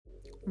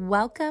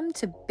Welcome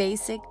to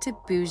Basic to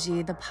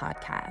Bougie, the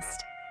podcast,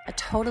 a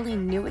totally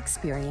new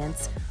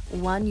experience,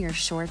 one you're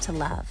sure to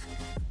love.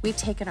 We've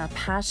taken our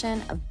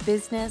passion of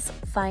business,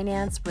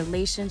 finance,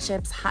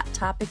 relationships, hot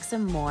topics,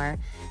 and more,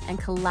 and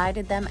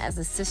collided them as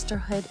a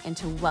sisterhood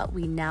into what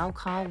we now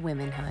call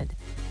womenhood.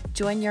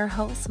 Join your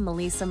host,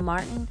 Melissa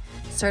Martin,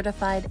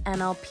 certified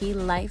NLP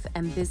life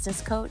and business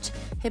coach,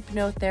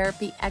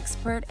 hypnotherapy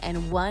expert,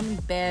 and one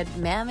bad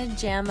mamma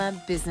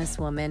jamma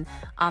businesswoman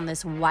on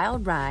this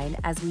wild ride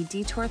as we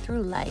detour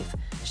through life,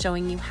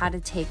 showing you how to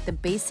take the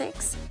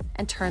basics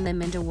and turn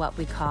them into what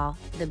we call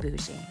the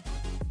bougie.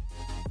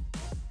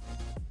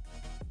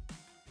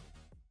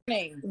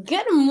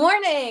 Good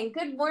morning.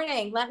 Good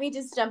morning. Let me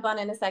just jump on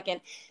in a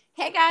second.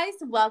 Hey guys,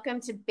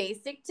 welcome to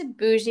Basic to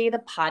Bougie, the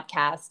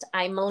podcast.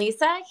 I'm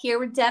Melissa here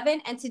with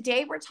Devin, and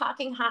today we're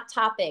talking hot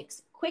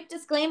topics. Quick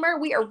disclaimer,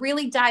 we are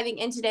really diving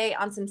in today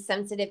on some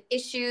sensitive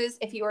issues.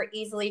 If you are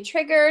easily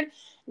triggered,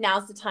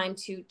 now's the time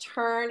to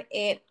turn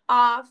it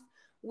off.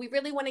 We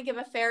really want to give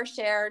a fair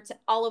share to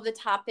all of the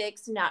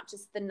topics, not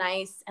just the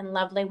nice and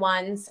lovely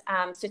ones.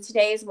 So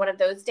today is one of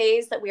those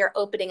days that we are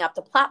opening up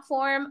the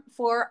platform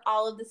for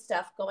all of the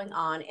stuff going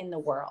on in the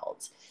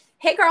world.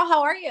 Hey girl,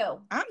 how are you?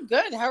 I'm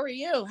good. How are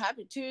you?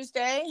 Happy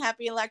Tuesday.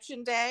 Happy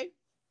election day.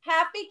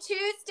 Happy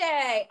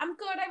Tuesday. I'm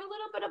good. I have a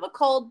little bit of a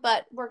cold,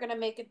 but we're going to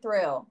make it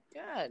through.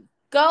 Good.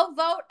 Go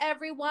vote,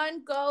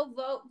 everyone. Go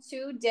vote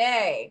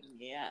today.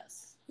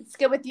 Yes. It's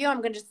good with you.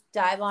 I'm going to just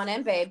dive on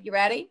in, babe. You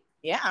ready?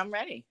 Yeah, I'm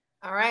ready.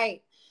 All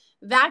right.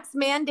 Vax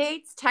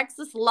mandates,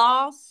 Texas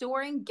law,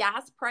 soaring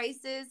gas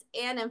prices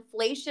and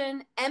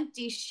inflation,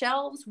 empty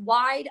shelves,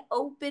 wide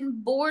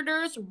open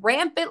borders,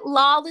 rampant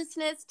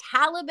lawlessness,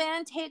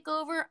 Taliban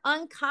takeover,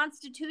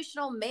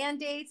 unconstitutional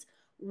mandates,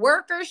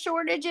 worker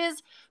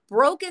shortages,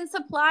 broken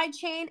supply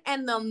chain,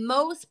 and the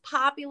most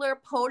popular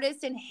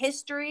POTUS in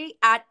history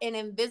at an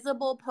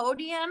invisible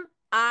podium.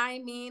 I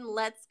mean,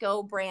 let's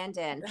go,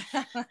 Brandon.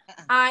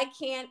 I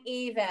can't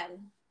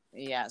even.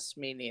 Yes,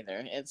 me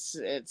neither.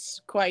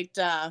 It's quite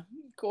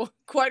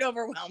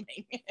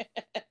overwhelming.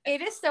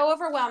 It is so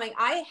overwhelming.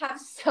 I have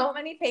so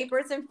many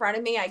papers in front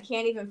of me. I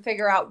can't even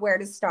figure out where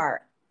to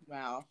start.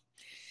 Wow.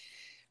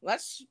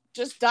 Let's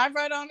just dive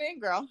right on in,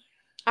 girl.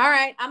 All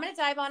right, I'm going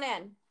to dive on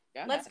in.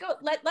 Let's go.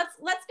 Let's go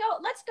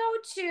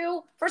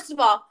to, first of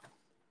all,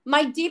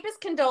 my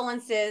deepest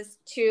condolences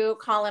to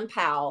Colin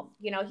Powell.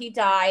 You know, he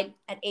died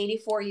at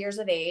 84 years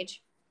of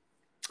age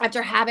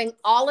after having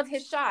all of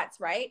his shots,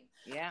 right?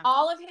 Yeah.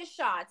 All of his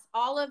shots,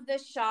 all of the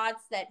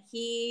shots that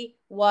he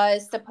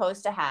was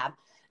supposed to have.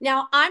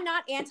 Now, I'm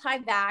not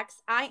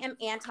anti-vax. I am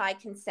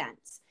anti-consent.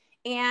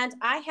 And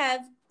I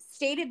have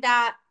stated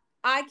that.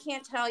 I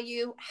can't tell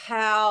you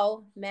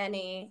how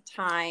many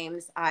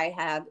times I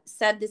have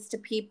said this to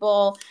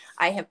people.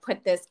 I have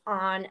put this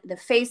on the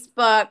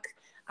Facebook.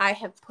 I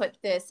have put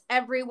this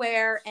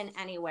everywhere and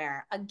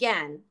anywhere.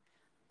 Again,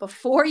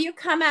 before you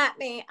come at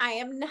me, I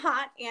am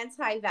not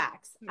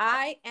anti-vax.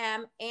 I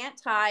am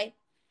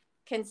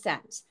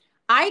anti-consent.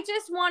 I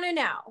just want to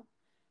know,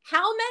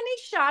 how many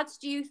shots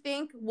do you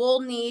think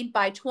we'll need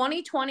by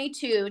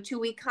 2022 to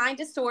we kind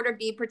of sort of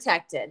be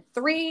protected?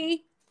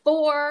 3,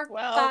 4,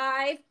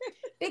 5?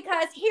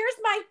 Because here's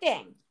my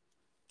thing.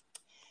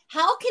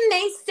 How can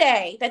they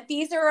say that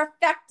these are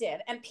effective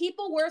and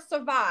people will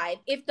survive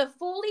if the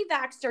fully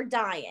vaxxed are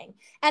dying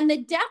and the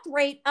death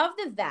rate of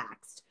the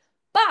vaxxed,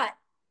 but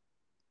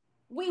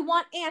we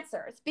want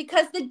answers?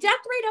 Because the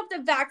death rate of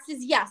the vax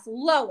is, yes,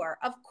 lower,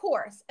 of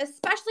course,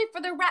 especially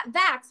for the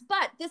vax,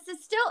 but this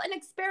is still an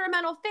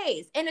experimental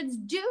phase, and it's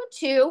due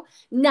to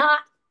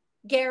not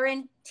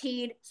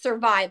guaranteed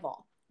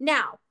survival.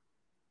 Now,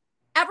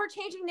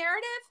 ever-changing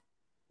narrative?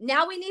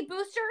 Now we need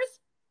boosters?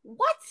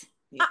 What?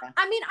 Yeah.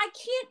 I mean, I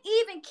can't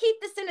even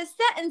keep this in a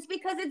sentence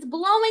because it's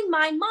blowing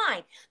my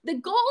mind. The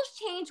goals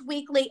change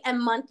weekly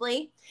and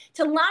monthly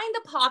to line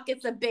the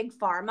pockets of big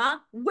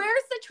pharma.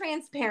 Where's the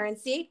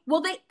transparency?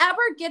 Will they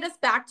ever get us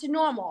back to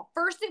normal?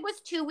 First it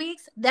was 2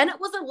 weeks, then it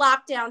was a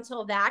lockdown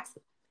till vax.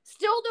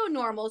 Still no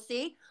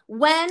normalcy.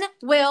 When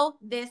will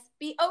this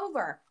be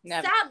over?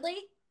 Never.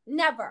 Sadly,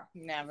 never.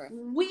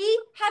 We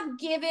have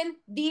given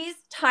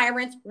these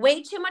tyrants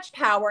way too much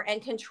power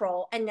and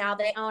control, and now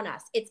they own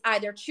us. It's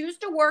either choose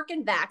to work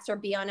and vax or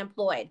be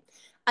unemployed.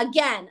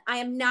 Again, I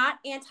am not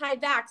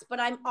anti-vax, but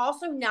I'm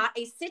also not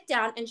a sit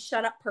down and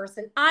shut up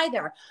person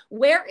either.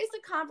 Where is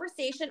the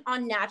conversation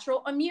on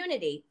natural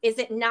immunity? Is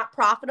it not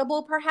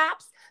profitable,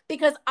 perhaps?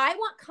 Because I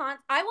want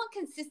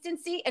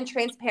consistency and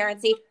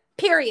transparency,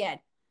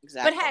 period.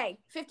 Exactly. But hey,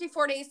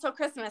 54 days till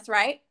Christmas,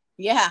 right?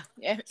 Yeah.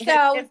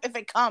 So if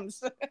it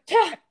comes,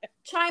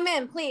 chime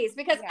in, please,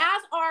 because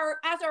as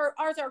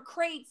our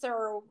crates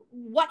or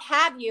what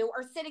have you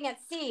are sitting at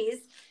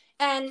seas,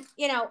 and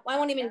I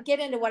won't even get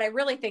into what I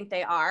really think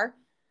they are.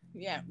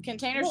 Yeah,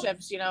 container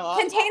ships.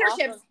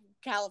 Ships.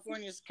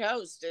 California's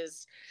coast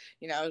is,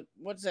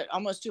 what's it?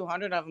 Almost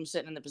 200 of them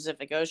sitting in the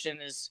Pacific Ocean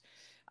is.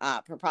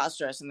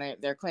 preposterous, and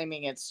they're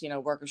claiming it's,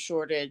 worker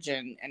shortage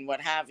and what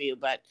have you.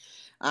 But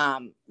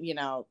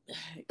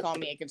call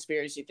me a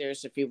conspiracy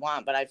theorist if you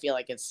want, but I feel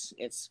like it's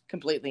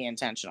completely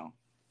intentional.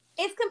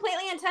 It's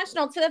completely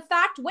intentional, to the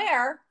fact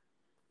where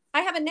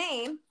I have a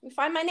name. You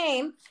find my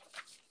name.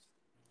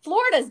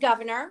 Florida's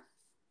governor,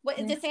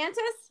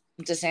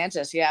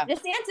 DeSantis, yeah.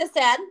 DeSantis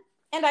said,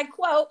 and I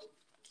quote,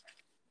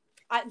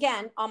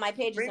 again, on my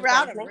pages.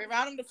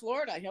 Reroute him to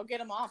Florida. He'll get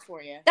him off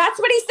for you. That's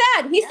what he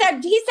said. He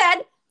said,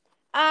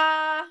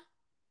 Governor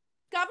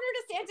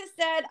DeSantis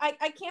said,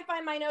 I can't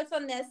find my notes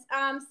on this.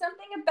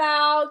 Something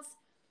about,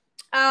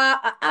 yeah,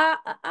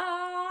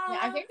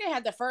 I think they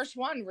had the first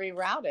one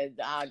rerouted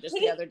just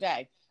the other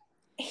day.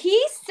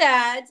 He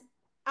said,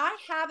 I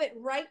have it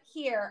right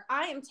here.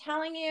 I am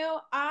telling you,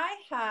 I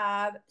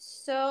have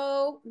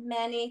so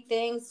many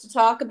things to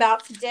talk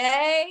about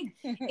today.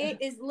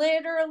 It is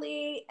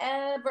literally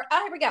here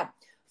we go.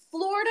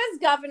 Florida's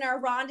Governor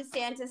Ron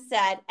DeSantis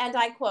said, and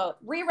I quote,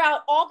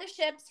 reroute all the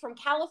ships from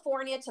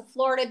California to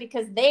Florida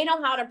because they know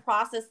how to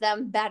process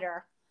them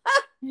better.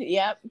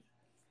 Yep.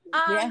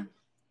 Yeah.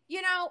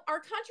 Our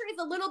country is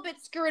a little bit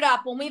screwed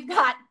up when we've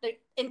got the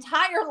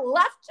entire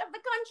left of the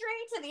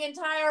country to the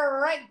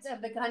entire right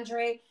of the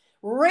country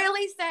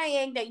really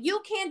saying that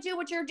you can't do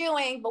what you're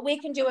doing, but we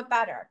can do it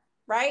better,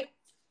 right?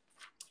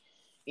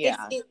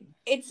 Yeah.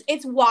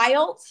 It's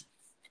wild.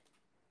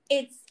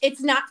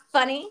 It's not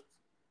funny.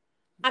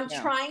 I'm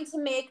trying to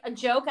make a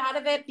joke out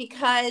of it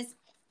because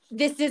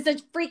this is a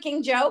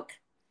freaking joke.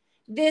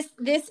 This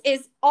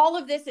is, all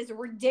of this is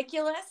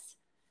ridiculous.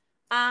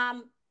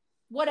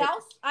 What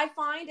else I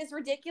find is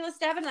ridiculous,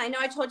 Devin? And I know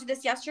I told you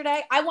this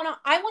yesterday. I want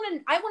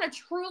to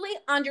truly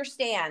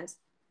understand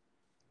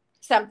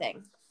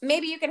something.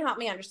 Maybe you can help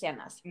me understand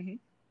this. Mm-hmm.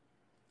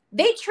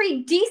 They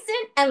treat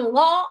decent and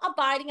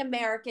law-abiding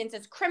Americans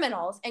as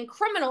criminals and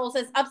criminals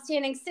as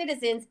upstanding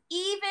citizens,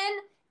 even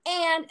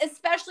and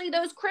especially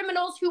those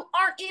criminals who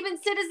aren't even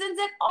citizens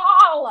at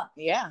all.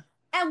 Yeah.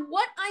 And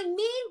what I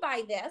mean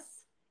by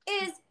this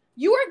is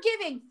you are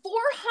giving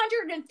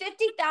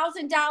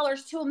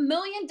 $450,000 to $1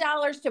 million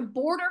to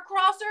border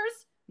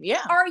crossers.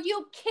 Yeah. Are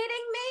you kidding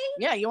me?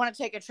 Yeah. You want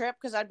to take a trip?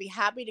 Because I'd be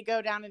happy to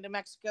go down into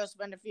Mexico,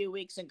 spend a few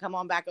weeks, and come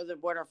on back over the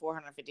border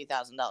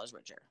 $450,000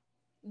 richer.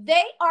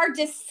 They are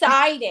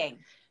deciding.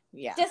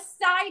 Yeah.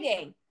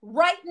 Deciding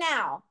right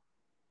now.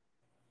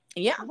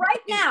 Yeah.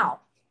 Right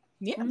now.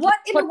 Yeah. What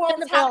in the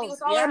world is happening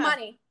with all our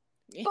money?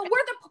 Yeah. But we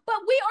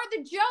are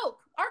the joke.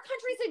 Our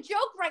country's a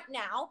joke right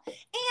now, and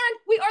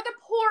we are the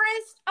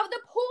poorest of the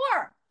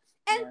poor.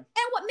 And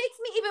what makes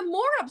me even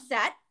more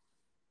upset,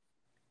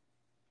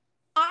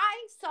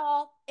 I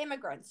saw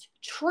immigrants,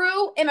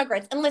 true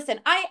immigrants. And listen,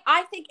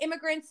 I think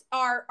immigrants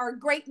are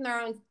great in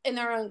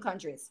their own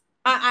countries.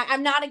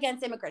 I'm not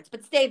against immigrants,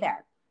 but stay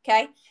there.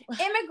 Okay.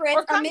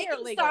 Immigrants are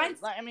making signs.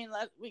 Come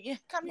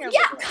here. Yeah,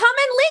 legally. come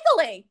in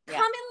legally. Yeah.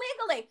 Come in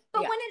legally.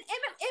 But when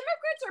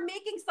immigrants are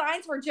making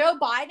signs for Joe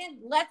Biden,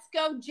 let's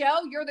go,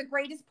 Joe, you're the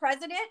greatest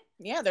president.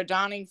 Yeah, they're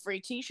donning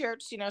free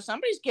T-shirts.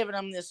 Somebody's giving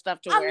them this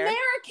stuff to wear.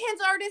 Americans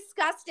are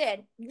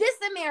disgusted. This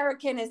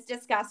American is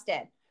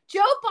disgusted.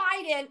 Joe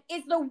Biden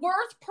is the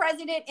worst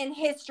president in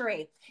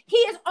history. He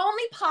is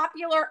only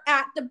popular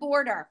at the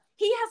border.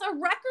 He has a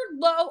record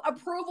low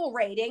approval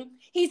rating.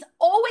 He's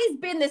always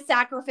been the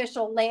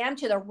sacrificial lamb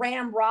to the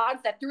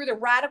ramrods that threw the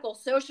radical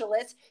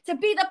socialists to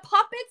be the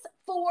puppets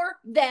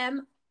for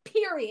them,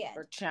 period.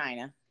 For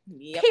China.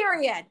 Yep.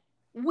 Period.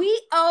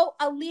 We owe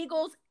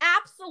illegals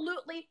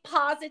absolutely,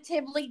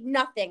 positively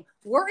nothing.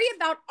 Worry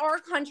about our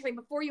country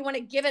before you want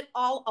to give it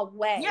all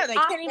away. Yeah, they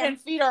can't even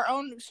feed our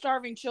own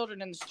starving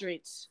children in the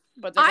streets.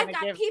 But I've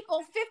got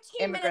people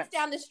 15 minutes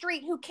down the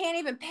street who can't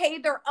even pay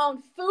their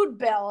own food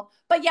bill,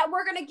 but yet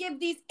we're going to give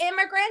these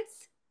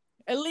immigrants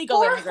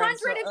illegal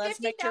immigrants. $450,000.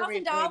 Let's make sure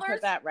we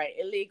put that right.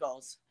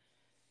 Illegals.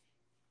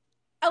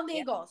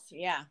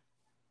 Yeah.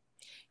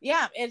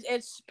 Yeah,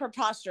 it's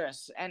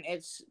preposterous and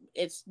it's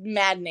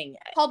maddening.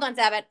 Hold on,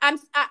 Devin. I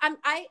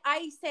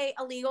say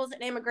illegals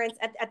and immigrants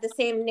at the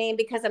same name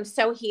because I'm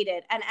so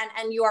heated.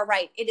 And you are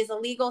right. It is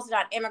illegals,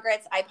 not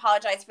immigrants. I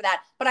apologize for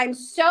that. But I'm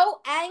so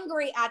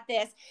angry at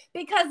this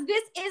because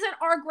this isn't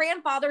our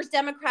grandfather's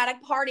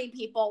Democratic Party,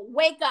 people.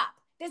 Wake up.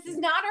 This is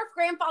not our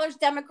grandfather's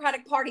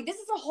Democratic Party. This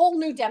is a whole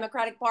new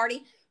Democratic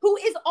Party who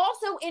is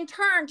also in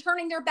turn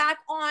turning their back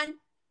on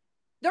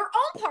their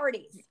own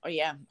parties. Oh,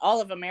 yeah.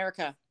 All of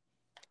America.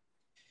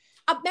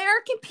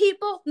 American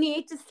people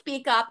need to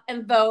speak up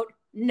and vote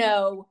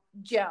no,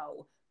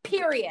 Joe.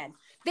 Period.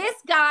 This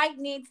guy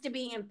needs to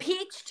be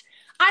impeached.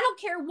 I don't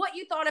care what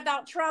you thought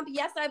about Trump.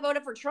 Yes, I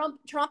voted for Trump,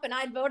 and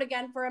I'd vote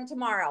again for him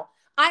tomorrow.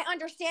 I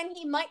understand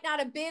he might not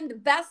have been the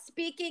best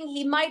speaking.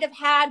 He might have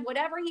had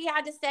whatever he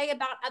had to say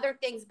about other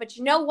things. But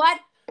you know what?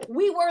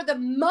 We were the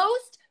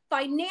most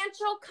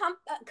financial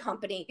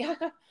company. We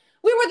were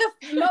the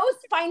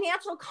most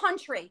financial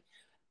country.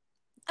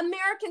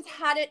 Americans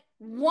had it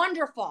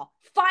wonderful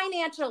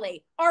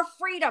financially. Our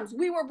freedoms.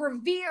 We were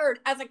revered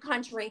as a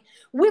country.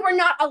 We were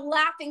not a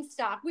laughing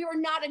stock. We were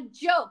not a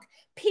joke.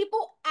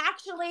 People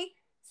actually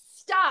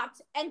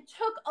stopped and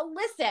took a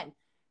listen.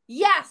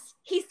 Yes,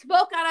 he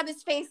spoke out of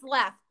his face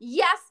left.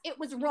 Yes, it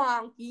was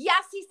wrong.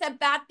 Yes, he said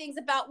bad things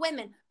about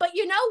women. But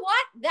you know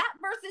what? That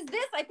versus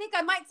this, I think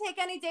I might take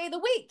any day of the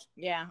week.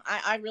 Yeah,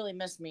 I really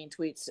miss mean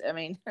tweets. I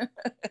mean,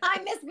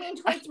 I miss mean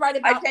tweets right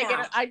about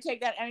now. I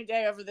take that any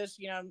day over this,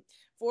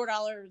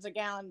 $4 a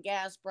gallon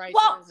gas prices.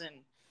 Well,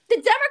 the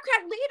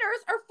Democrat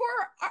leaders are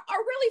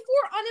really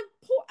for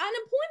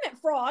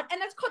unemployment fraud,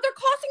 and they're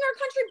costing our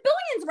country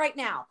billions right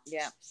now.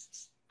 Yeah.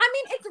 I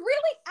mean, it's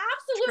really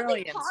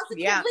absolutely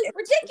positively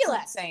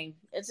ridiculous. It's insane.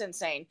 It's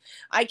insane.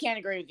 I can't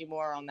agree with you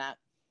more on that.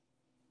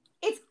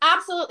 It's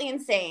absolutely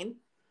insane.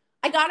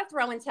 I got to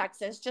throw in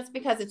Texas just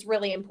because it's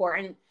really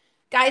important.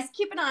 Guys,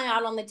 keep an eye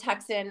out on the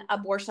Texan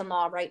abortion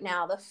law right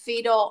now, the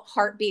fetal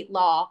heartbeat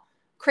law.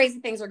 Crazy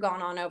things are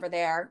going on over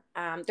there.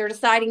 They're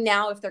deciding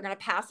now if they're going to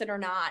pass it or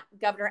not.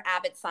 Governor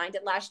Abbott signed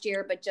it last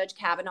year, but Judge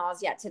Kavanaugh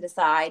is yet to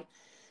decide.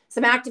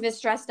 Some activists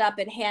dressed up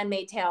in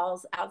handmaid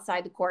tales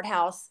outside the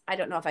courthouse. I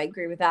don't know if I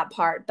agree with that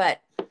part,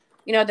 but,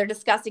 they're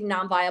discussing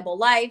non-viable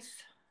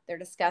life. They're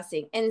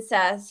discussing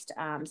incest,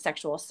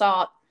 sexual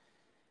assault.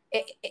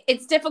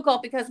 It's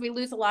difficult because we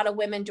lose a lot of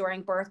women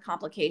during birth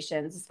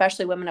complications,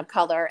 especially women of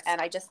color. And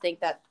I just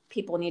think that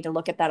people need to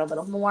look at that a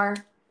little more.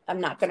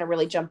 I'm not going to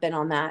really jump in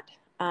on that.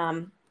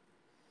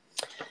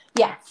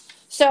 Yeah.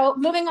 So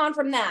moving on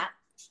from that.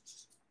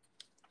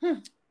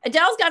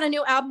 Adele's got a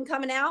new album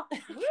coming out.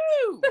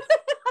 Woo!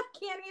 I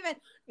can't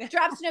even.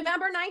 Drops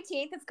November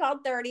 19th. It's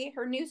called 30.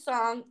 Her new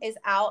song is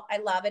out. I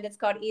love it. It's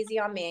called Easy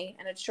on Me,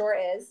 and it sure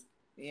is.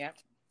 Yep.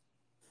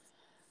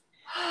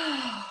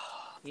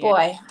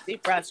 Boy.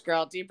 Deep breaths,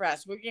 girl. Deep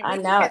breaths. We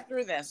can get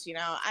through this.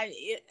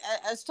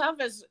 As tough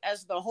as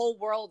the whole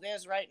world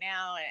is right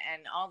now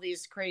and all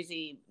these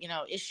crazy,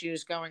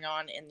 issues going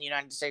on in the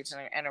United States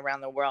and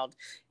around the world,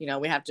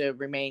 we have to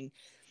remain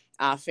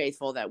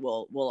faithful that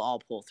we'll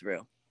all pull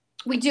through.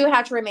 We do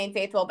have to remain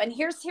faithful. But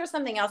here's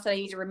something else that I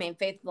need to remain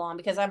faithful on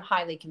because I'm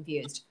highly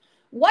confused.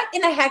 What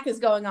in the heck is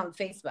going on with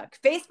Facebook?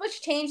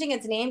 Facebook's changing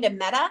its name to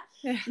Meta.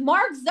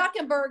 Mark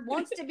Zuckerberg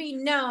wants to be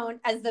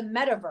known as the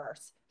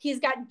metaverse. He's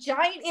got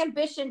giant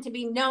ambition to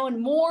be known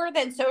more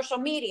than social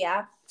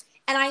media.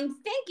 And I'm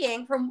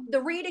thinking from the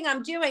reading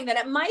I'm doing that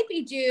it might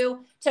be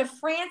due to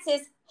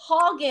Frances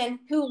Haugen,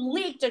 who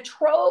leaked a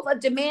trove of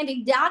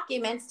demanding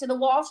documents to the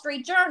Wall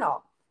Street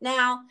Journal.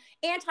 Now,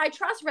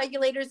 antitrust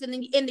regulators in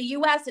the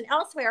U.S. and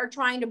elsewhere are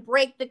trying to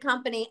break the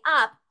company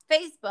up,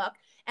 Facebook,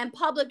 and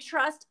public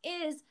trust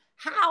is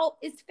how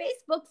is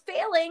Facebook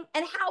failing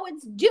and how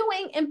it's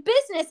doing in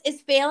business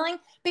is failing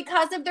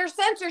because of their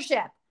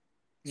censorship.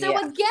 So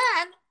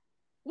again,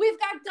 we've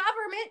got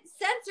government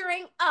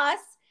censoring us,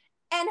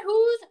 and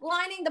who's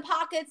lining the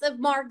pockets of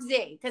Mark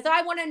Z? Because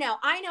I want to know.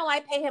 I know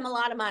I pay him a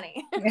lot of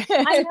money.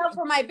 I know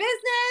for my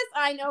business.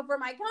 I know for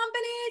my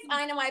companies.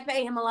 I know I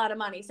pay him a lot of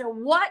money. So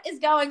what is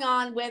going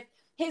on with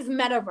his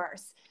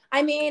metaverse?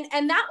 I mean,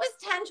 and that was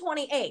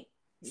 1028.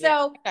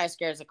 So that guy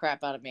scares the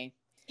crap out of me.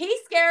 He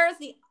scares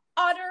the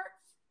utter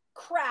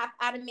crap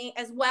out of me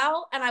as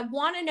well. And I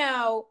want to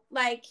know,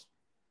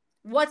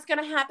 what's going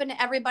to happen to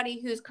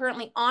everybody who's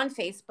currently on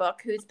Facebook,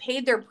 who's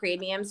paid their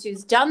premiums,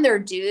 who's done their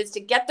dues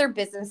to get their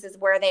businesses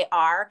where they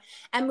are.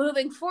 And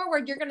moving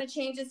forward, you're going to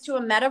change this to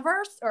a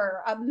metaverse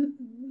or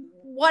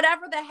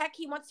whatever the heck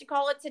he wants to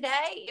call it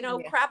today,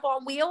 crap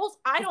on wheels.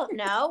 I don't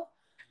know.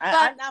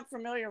 I'm not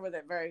familiar with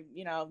it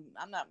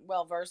I'm not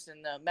well versed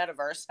in the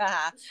metaverse.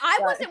 I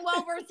wasn't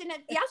well versed in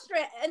it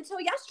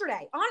until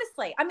yesterday,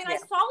 honestly. I mean, I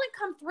saw it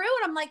come through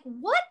and I'm like,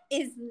 what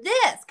is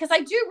this? Because I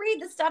do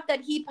read the stuff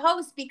that he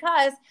posts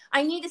because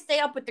I need to stay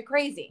up with the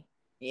crazy.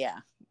 Yeah.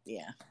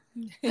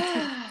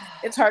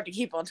 It's hard to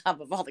keep on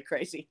top of all the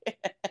crazy.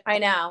 I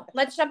know.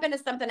 Let's jump into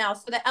something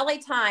else. So the LA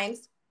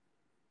Times,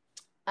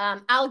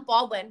 Alec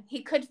Baldwin,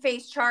 he could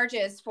face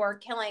charges for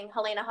killing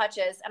Helena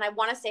Hutchins. And I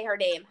want to say her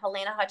name,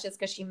 Helena Hutchins,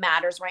 because she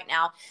matters right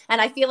now.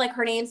 And I feel like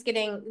her name's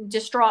getting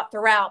distraught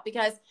throughout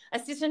because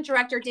Assistant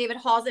Director David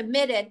Halls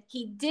admitted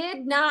he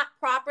did not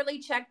properly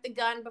check the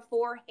gun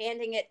before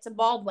handing it to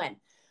Baldwin.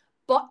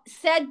 But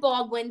said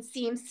Baldwin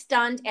seemed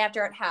stunned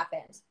after it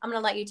happened. I'm going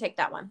to let you take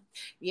that one.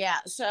 Yeah.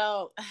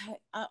 So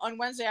on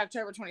Wednesday,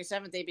 October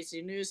 27th,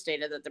 ABC News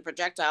stated that the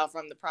projectile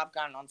from the prop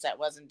gun on set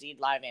was indeed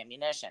live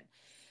ammunition.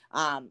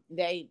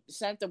 They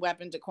sent the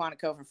weapon to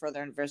Quantico for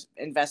further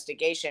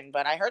investigation.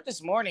 But I heard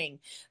this morning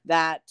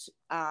that,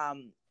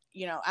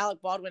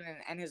 Alec Baldwin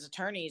and his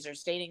attorneys are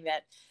stating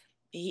that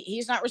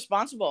he's not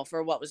responsible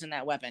for what was in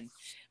that weapon.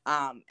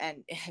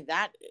 And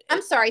that...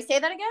 I'm sorry, say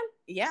that again?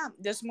 Yeah.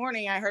 This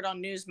morning I heard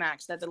on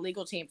Newsmax that the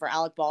legal team for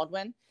Alec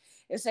Baldwin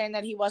is saying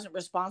that he wasn't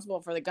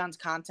responsible for the gun's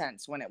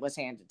contents when it was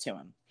handed to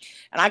him.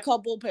 And I call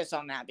bull piss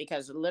on that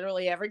because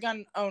literally every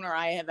gun owner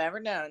I have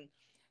ever known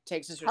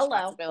takes his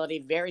responsibility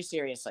very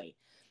seriously.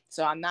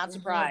 So I'm not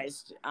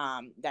surprised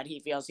that he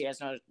feels he has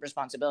no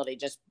responsibility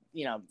just,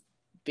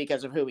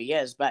 because of who he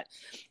is. But,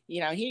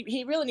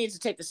 he really needs to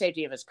take the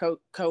safety of his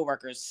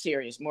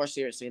co-workers more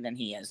seriously than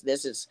he is.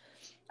 This is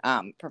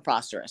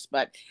preposterous.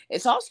 But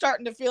it's all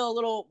starting to feel a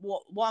little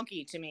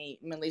wonky to me,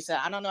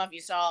 Melissa. I don't know if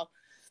you saw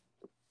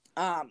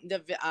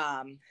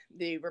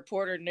The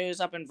reporter news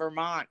up in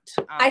Vermont.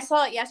 I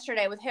saw it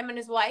yesterday with him and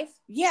his wife.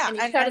 Yeah,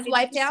 and he shut his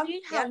wife down.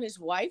 See how his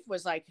wife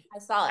was like, I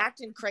saw it.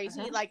 Acting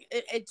crazy. Like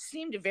it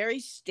seemed very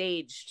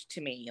staged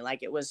to me.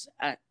 Like it was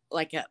an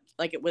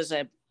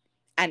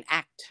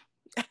act.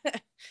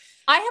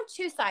 I have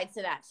two sides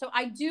to that. So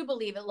I do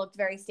believe it looked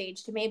very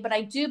staged to me, but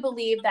I do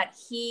believe that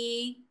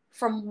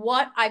from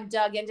what I've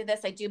dug into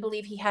this, I do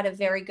believe he had a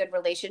very good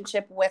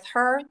relationship with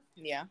her.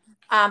 Yeah.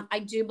 I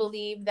do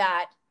believe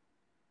that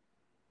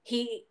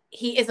he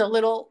is a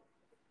little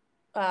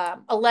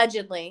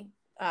allegedly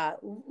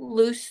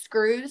loose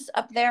screws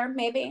up there,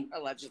 maybe.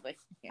 Allegedly.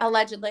 Yeah.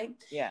 Allegedly.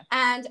 Yeah.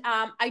 And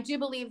I do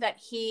believe that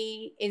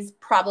he is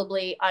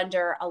probably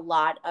under a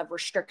lot of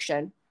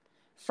restriction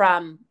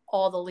from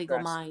all the legal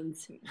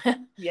minds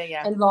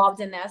involved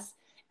in this.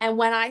 And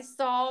when I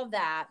saw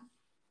that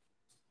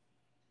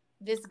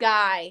this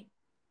guy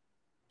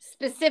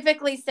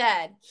specifically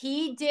said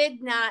he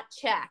did not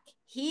check,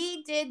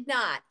 he did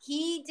not,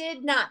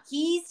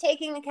 he's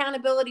taking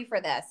accountability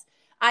for this,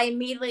 I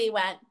immediately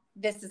went,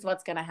 this is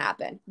what's going to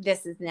happen.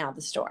 This is now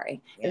the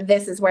story. Yeah.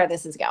 This is where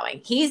this is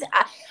going.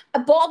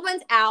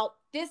 Baldwin's out.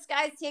 This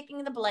guy's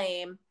taking the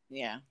blame.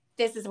 Yeah.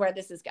 This is where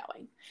this is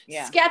going.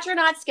 Yeah. Sketch or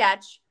not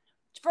sketch.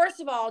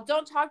 First of all,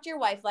 don't talk to your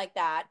wife like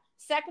that.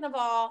 Second of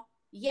all,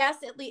 yes,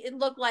 it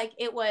looked like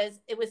it was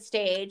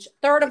staged.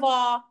 Third of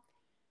all,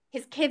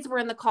 his kids were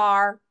in the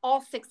car,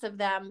 all 6 of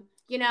them.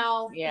 You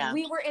know,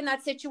 we were in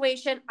that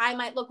situation. I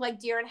might look like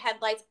deer in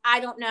headlights. I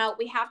don't know.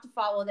 We have to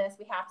follow this.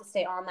 We have to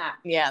stay on that.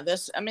 Yeah,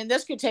 this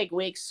could take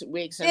weeks.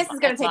 This is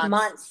going to take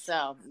months.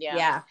 So, yeah.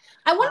 Yeah.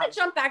 I want to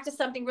jump back to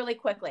something really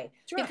quickly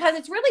because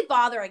it's really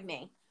bothering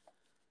me.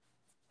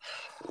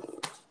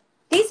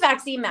 These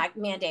vaccine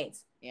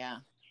mandates. Yeah.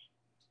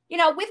 You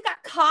know, we've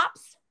got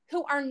cops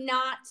who are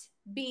not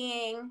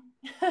being...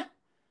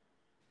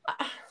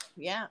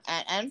 Yeah,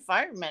 and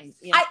firemen.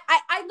 You know.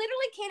 I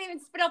literally can't even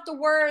spit out the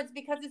words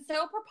because it's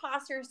so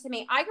preposterous to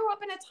me. I grew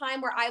up in a time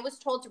where I was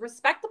told to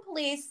respect the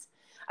police.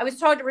 I was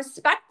told to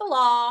respect the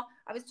law.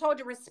 I was told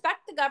to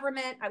respect the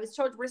government. I was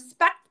told to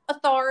respect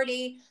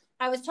authority.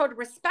 I was told to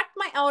respect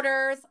my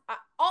elders.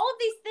 All of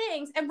these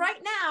things. And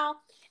right now,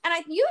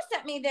 you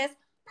sent me this,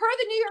 per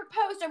the New York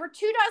Post, over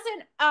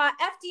 24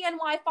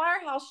 FDNY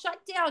firehouse shut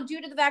down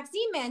due to the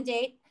vaccine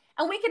mandate.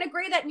 And we can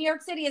agree that New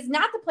York City is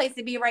not the place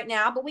to be right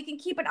now, but we can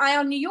keep an eye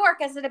on New York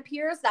as it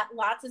appears that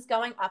lots is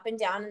going up and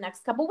down in the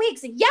next couple of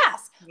weeks.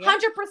 Yes, 100%.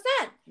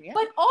 Yeah.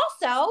 But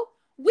also,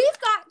 we've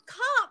got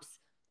cops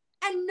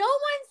and no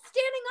one's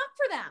standing up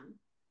for them.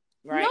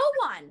 Right.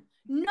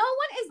 No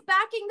one is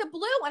backing the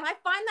blue. And I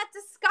find that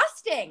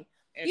disgusting.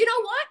 You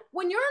know what?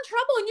 When you're in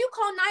trouble and you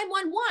call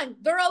 911,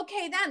 they're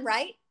okay then,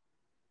 right?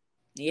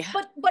 Yeah.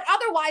 But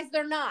otherwise,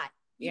 they're not.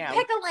 Yeah.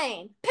 Pick a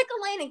lane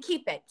and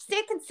keep it.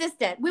 Stay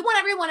consistent. We want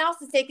everyone else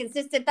to stay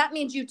consistent. That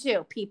means you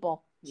too,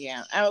 people.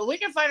 Yeah. We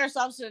can find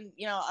ourselves in,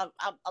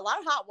 a lot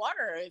of hot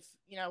water if,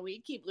 we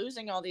keep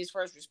losing all these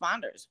first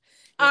responders.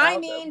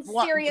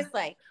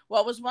 Seriously.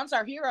 What was once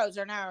our heroes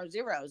are now our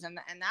zeros. And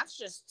that's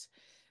just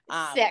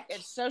sick.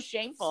 It's so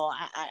shameful.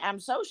 I'm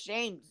so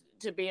ashamed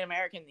to be an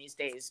American these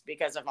days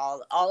because of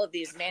all of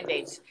these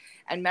mandates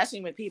and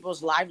messing with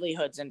people's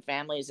livelihoods and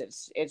families.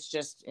 It's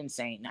just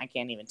insane. I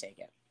can't even take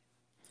it.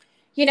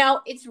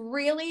 It's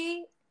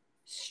really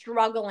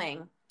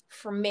struggling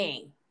for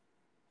me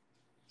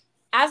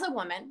as a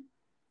woman.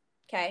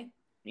 Okay.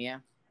 Yeah.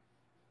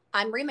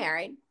 I'm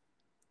remarried.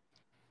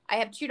 I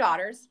have 2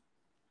 daughters.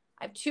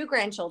 I have 2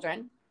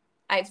 grandchildren.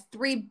 I have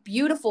 3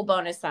 beautiful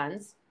bonus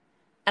sons,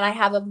 and I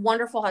have a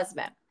wonderful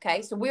husband.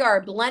 Okay. So we are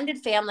a blended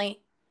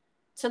family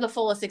to the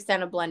fullest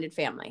extent of blended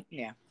family.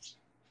 Yeah.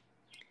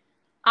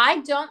 I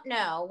don't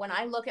know when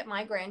I look at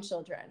my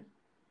grandchildren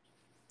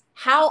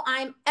how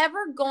I'm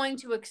ever going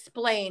to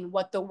explain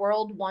what the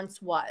world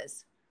once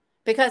was,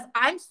 because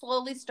I'm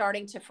slowly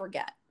starting to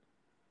forget.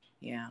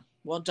 Yeah.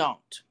 Well,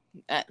 don't.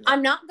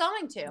 I'm not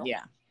going to.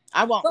 Yeah.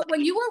 I won't. But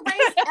when you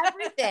erase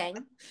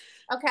everything,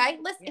 okay,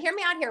 listen, hear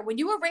me out here. When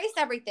you erase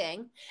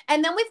everything,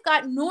 and then we've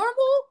got normal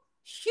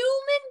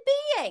human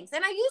beings,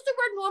 and I use the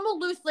word normal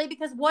loosely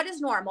because what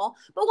is normal?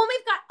 But when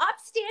we've got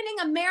upstanding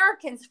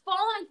Americans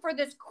falling for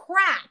this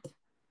crap,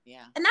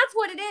 yeah, and that's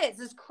what it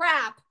is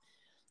crap.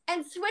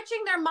 And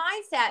switching their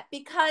mindset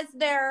because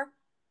they're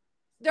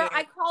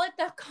I call it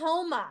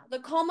the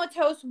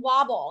comatose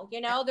wobble,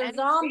 they're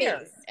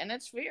zombies. And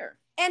it's fear.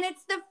 And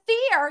it's the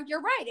fear,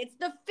 you're right. It's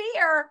the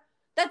fear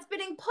that's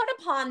being put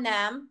upon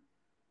them.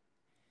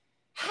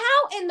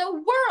 How in the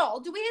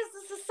world do we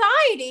as a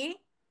society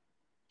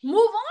move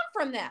on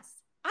from this?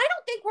 I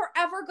don't think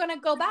we're ever going to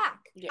go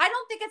back. Yeah. I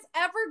don't think it's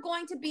ever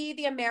going to be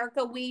the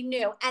America we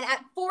knew. And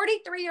at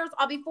 43 years,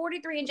 I'll be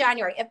 43 in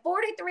January. At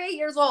 43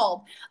 years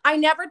old, I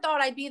never thought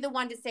I'd be the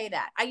one to say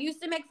that. I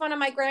used to make fun of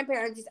my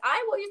grandparents.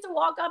 I used to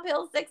walk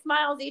uphill 6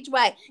 miles each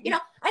way. I never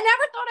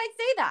thought I'd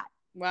say that.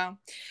 Well,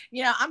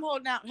 I'm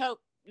holding out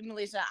hope,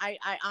 Melissa. I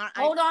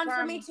hold on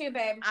for me too,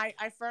 babe.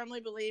 I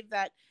firmly believe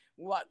that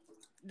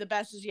the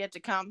best is yet to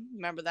come.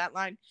 Remember that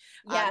line?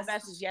 Yes. The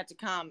best is yet to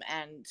come.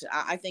 And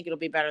I think it'll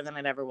be better than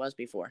it ever was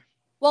before.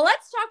 Well,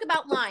 let's talk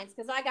about lines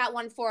because I got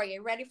one for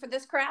you. Ready for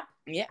this crap?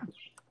 Yeah.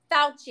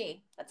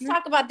 Fauci. Let's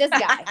talk about this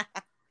guy.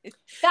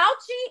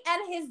 Fauci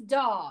and his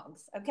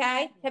dogs.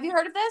 Okay. Have you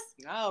heard of this?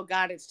 Oh,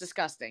 God, it's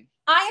disgusting.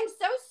 I am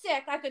so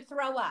sick I could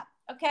throw up.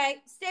 Okay.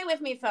 Stay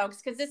with me,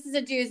 folks, because this is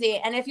a doozy.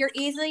 And if you're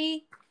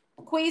easily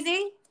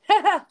queasy,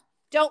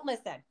 don't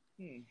listen.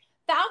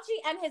 Fauci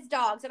and his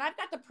dogs, and I've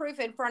got the proof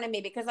in front of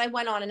me because I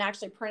went on and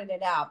actually printed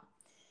it out.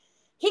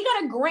 He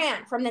got a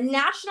grant from the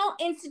National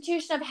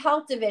Institution of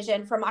Health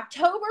Division from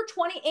October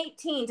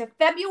 2018 to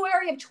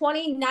February of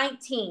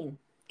 2019.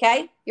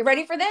 Okay, you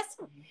ready for this?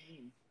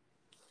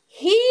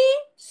 He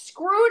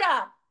screwed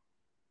up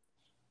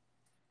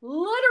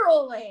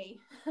literally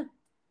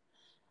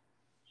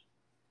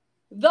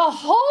the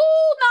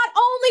whole, not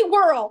only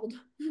world,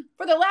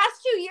 for the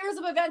last 2 years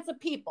of events of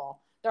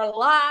people, their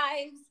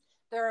lives,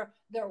 their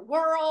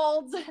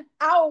worlds,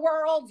 our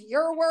worlds,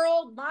 your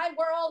world, my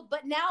world,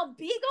 but now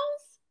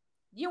beagles,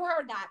 you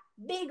heard that,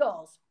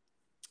 beagles,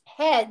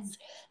 heads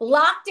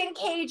locked in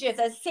cages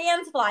as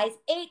sandflies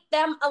ate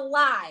them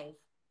alive.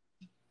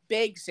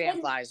 Big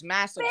sandflies,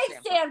 massive big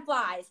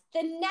sandflies.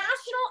 The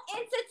National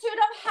Institute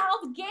of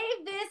Health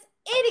gave this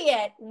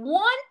idiot 1.6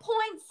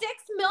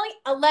 million,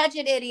 alleged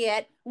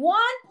idiot, 1.6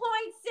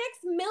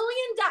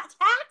 million tax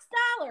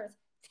dollars,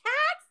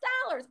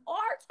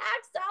 our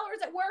tax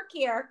dollars at work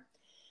here,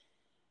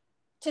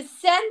 to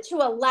send to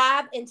a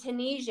lab in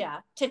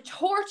Tunisia to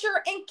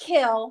torture and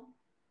kill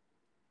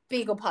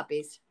beagle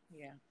puppies.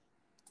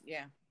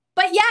 Yeah.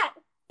 But yet,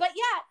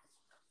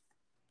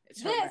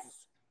 it's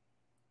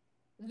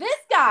this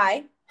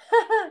guy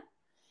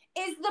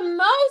is the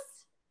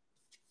most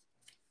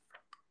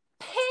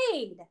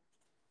paid.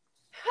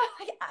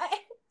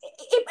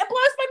 It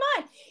blows my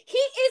mind.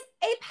 He's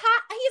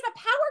a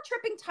power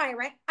tripping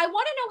tyrant. I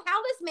want to know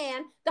how this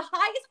man, the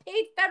highest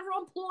paid federal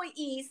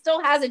employee,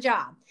 still has a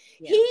job.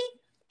 Yeah.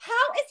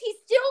 How is he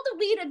still the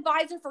lead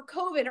advisor for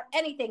COVID or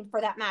anything for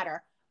that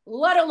matter,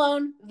 let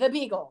alone the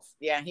beagles?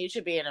 Yeah, he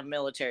should be in a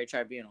military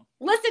tribunal.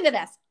 Listen to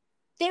this.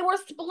 They were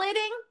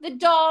splitting the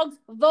dogs'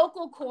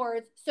 vocal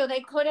cords so they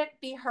couldn't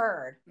be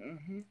heard.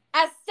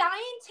 As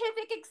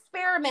scientific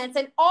experiments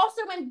and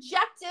also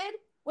injected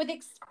with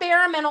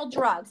experimental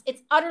drugs.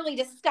 It's utterly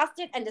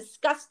disgusting,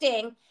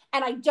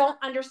 and I don't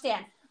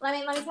understand. Let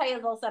me tell you a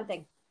little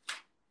something.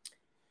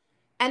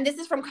 And this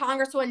is from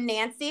Congresswoman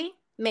Nancy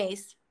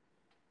Mace.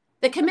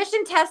 The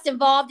commission test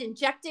involved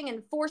injecting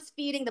and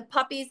force-feeding the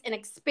puppies an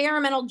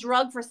experimental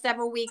drug for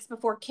several weeks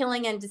before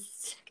killing and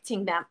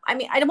dissecting them. I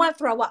mean, I don't want to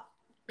throw up.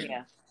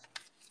 Yeah.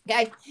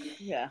 Okay.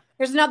 Yeah.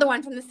 Here's another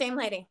one from the same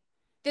lady.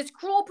 This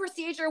cruel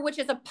procedure, which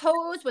is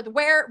opposed with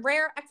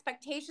rare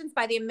expectations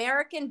by the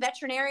American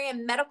Veterinary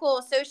Medical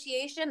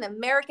Association, the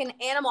American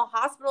Animal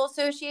Hospital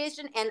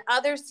Association, and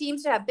others,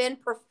 seems to have been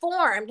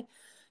performed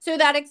so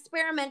that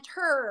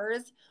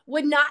experimenters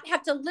would not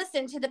have to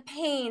listen to the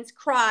pains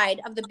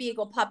cried of the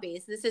beagle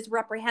puppies. This is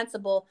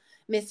reprehensible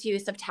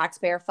misuse of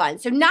taxpayer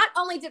funds. So not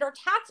only did our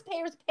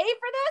taxpayers pay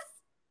for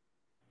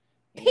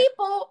this,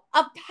 people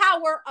of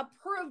power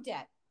approved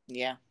it.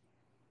 Yeah.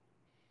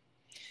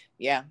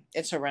 Yeah,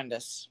 it's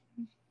horrendous.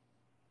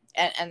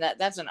 And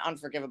that's an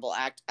unforgivable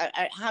act.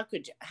 How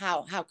could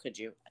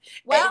you?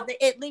 Well,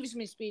 it leaves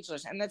me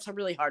speechless, and that's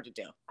really hard to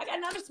do. I got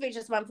another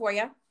speechless one for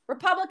you.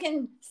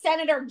 Republican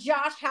Senator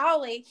Josh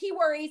Hawley, he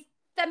worries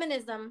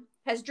feminism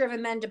has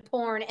driven men to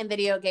porn and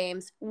video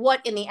games.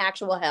 What in the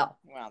actual hell?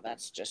 Well,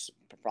 that's just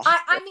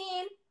I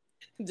mean,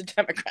 the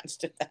Democrats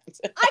did that.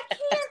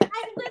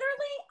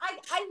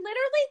 I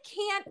literally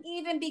can't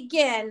even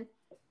begin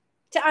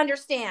to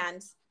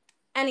understand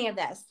any of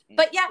this.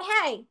 But yet,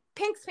 hey,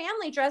 Pink's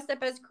family dressed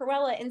up as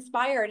Cruella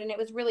inspired, and it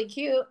was really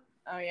cute.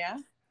 Oh, yeah?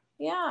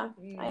 Yeah.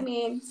 I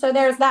mean, so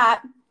there's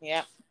that.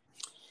 Yeah.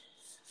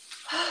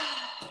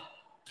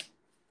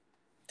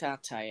 I'll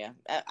tell you.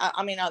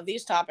 I mean,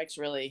 these topics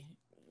really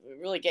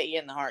get you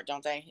in the heart,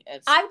 don't they?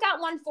 I've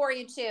got one for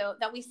you, too,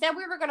 that we said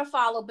we were going to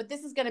follow, but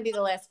this is going to be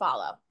the last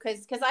follow,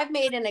 because I've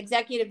made an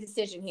executive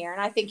decision here,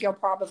 and I think you'll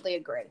probably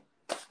agree.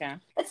 Okay.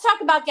 Let's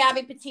talk about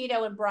Gabby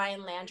Petito and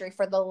Brian Landry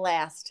for the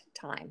last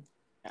time.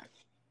 Okay.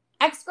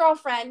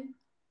 Ex-girlfriend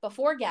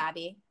before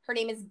Gabby, her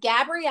name is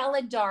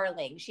Gabriella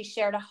Darling. She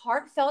shared a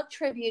heartfelt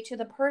tribute to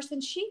the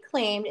person she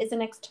claimed is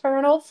an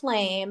eternal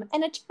flame.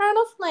 An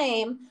eternal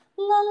flame.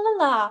 La, la,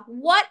 la.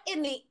 What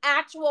in the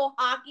actual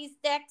hockey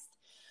sticks?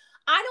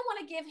 I don't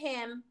want to give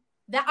him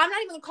that. I'm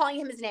not even calling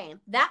him his name.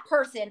 That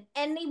person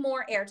any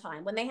more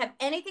airtime. When they have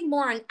anything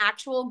more on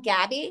actual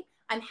Gabby,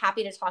 I'm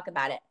happy to talk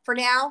about it. For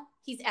now,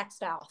 he's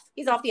X'd off.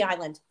 He's off the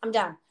island. I'm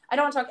done. I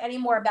don't want to talk any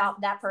more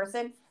about that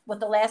person with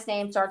the last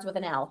name starts with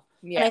an L.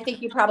 Yeah. And I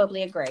think you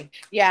probably agree.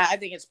 Yeah, I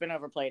think it's been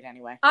overplayed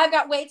anyway. I've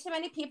got way too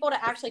many people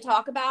to actually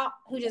talk about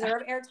who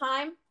deserve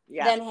airtime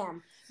than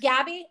him.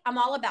 Gabby, I'm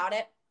all about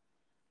it.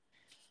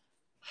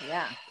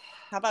 Yeah.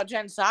 How about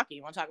Jen Psaki?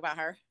 You want to talk about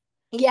her?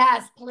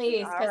 Yes,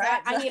 please, because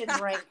I need a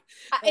drink.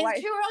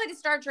 It's too early to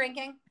start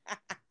drinking.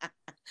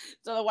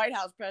 So the White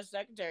House press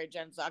secretary,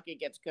 Jen Psaki,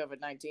 gets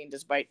COVID-19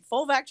 despite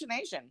full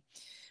vaccination.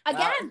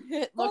 Again,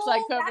 it looks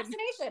like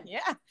vaccination.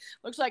 Yeah,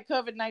 looks like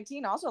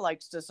COVID-19 also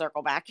likes to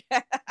circle back.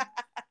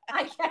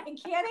 I can't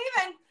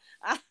even.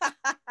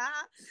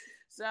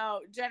 So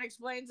Jen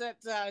explains that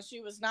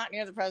she was not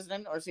near the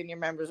president or senior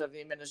members of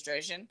the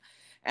administration,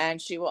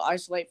 and she will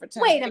isolate for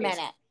 10 days. Wait a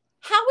minute.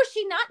 How was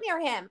she not near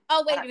him?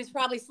 Oh, wait, he was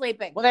probably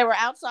sleeping. Well, they were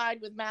outside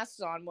with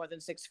masks on more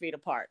than 6 feet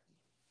apart.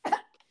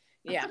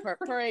 Yeah, per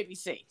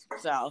ABC.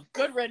 So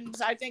good riddance.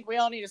 I think we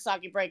all need a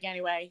Psaki break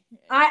anyway.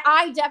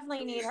 I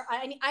definitely need her.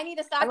 I need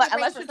a Psaki break.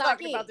 Unless you're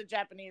talking about the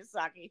Japanese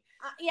Psaki.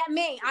 Yeah,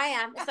 me. I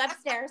am. It's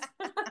upstairs.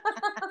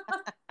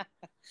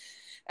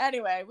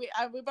 Anyway,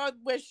 we both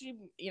wish she,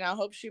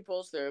 hope she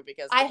pulls through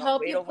because I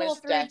hope you pull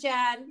through,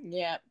 Jen.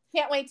 Yeah.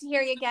 Can't wait to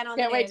hear you again on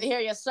the news. Can't wait to hear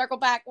you circle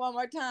back one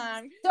more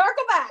time.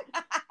 Circle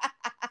back.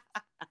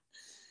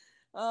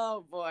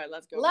 Oh boy,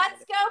 let's go.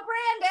 Let's go,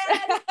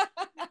 Brandon.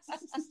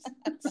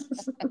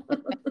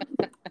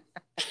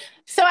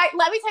 So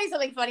let me tell you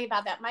something funny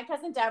about that. My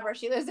cousin Deborah,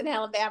 she lives in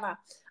Alabama.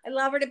 I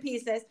love her to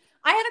pieces.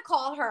 I had to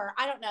call her.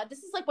 I don't know. This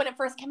is like when it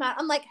first came out.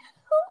 I'm like,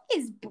 who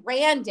is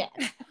Brandon?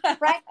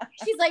 Right?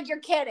 She's like, you're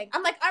kidding.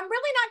 I'm like, I'm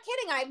really not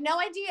kidding. I have no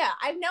idea.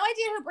 I have no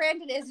idea who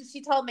Brandon is. And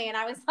she told me, and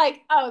I was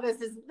like, oh,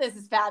 this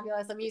is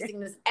fabulous. I'm using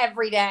this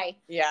every day.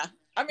 Yeah.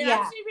 I mean,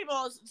 I've seen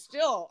people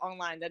still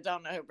online that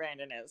don't know who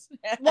Brandon is.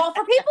 Well,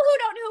 for people who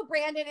don't know who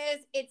Brandon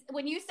is, it's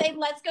when you say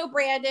let's go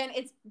Brandon,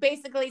 it's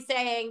basically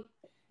saying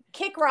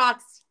kick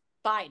rocks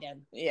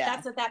Biden. Yeah.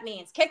 That's what that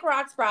means. Kick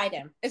rocks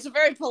Biden. It's a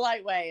very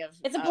polite way of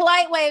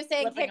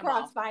saying kick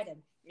rocks Biden.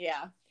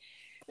 Yeah.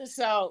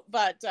 So,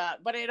 but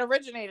it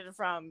originated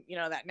from,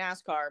 that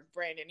NASCAR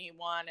Brandon, he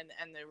won,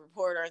 and the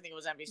reporter, I think it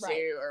was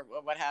NBC or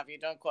what have you.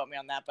 Don't quote me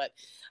on that. But,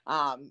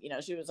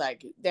 she was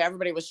like,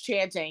 everybody was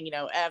chanting,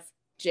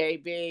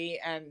 FJB,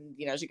 and,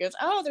 she goes,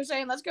 oh, they're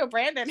saying, let's go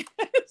Brandon.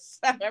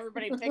 So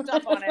everybody picked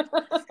up on it.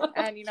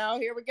 And,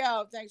 here we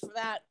go. Thanks for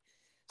that.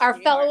 Our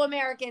fellow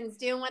Americans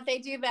doing what they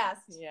do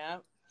best. Yeah.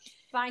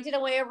 Finding a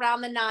way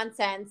around the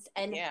nonsense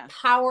and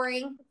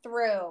powering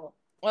through.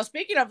 Well,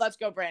 speaking of let's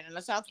go, Brandon,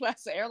 a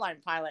Southwest airline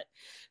pilot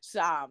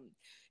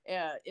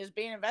is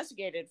being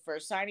investigated for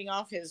signing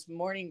off his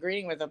morning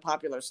greeting with a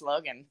popular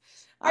slogan.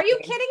 Are you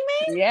kidding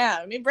me? Yeah.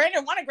 I mean,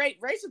 Brandon won a great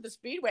race at the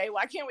Speedway.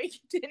 Why can't we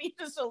continue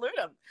to salute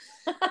him?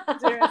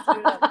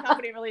 The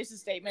company released a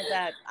statement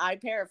that, I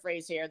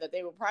paraphrase here, that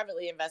they will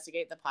privately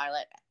investigate the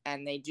pilot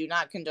and they do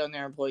not condone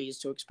their employees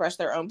to express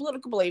their own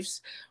political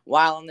beliefs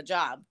while on the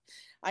job.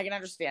 I can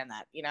understand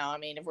that. I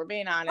mean, if we're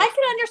being honest. I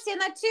can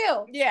understand that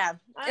too. Yeah.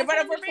 But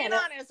if we're being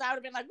honest, I would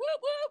have been like,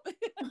 whoop,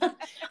 whoop.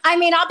 I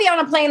mean, I'll be on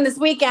a plane this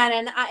weekend,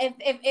 and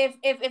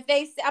if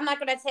they, I'm not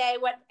going to say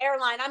what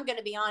airline I'm going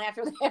to be on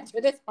after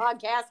this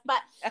podcast,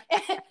 but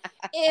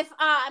if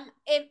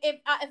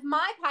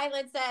my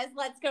pilot says,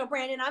 let's go,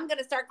 Brandon, I'm going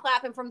to start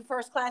clapping from the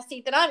first class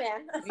seat that I'm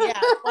in. Yeah.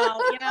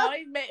 Well,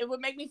 it would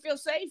make me feel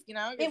safe,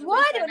 It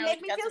would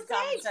make me feel safe.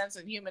 Common sense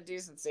and human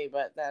decency,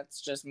 but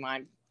that's just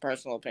my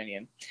personal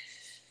opinion.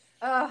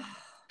 I'll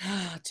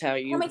tell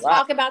you. Can we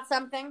talk about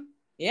something?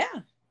 Yeah.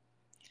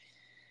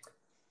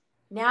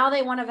 Now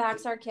they want to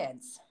vax our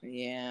kids.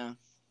 Yeah.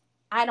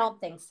 I don't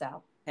think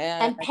so.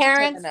 And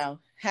parents,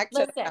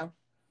 listen,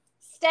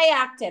 stay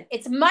active.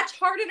 It's much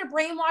harder to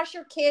brainwash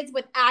your kids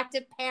with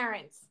active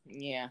parents.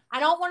 Yeah.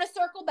 I don't want to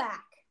circle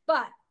back,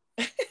 but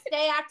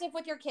stay active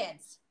with your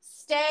kids.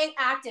 Stay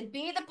active.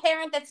 Be the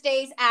parent that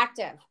stays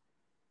active.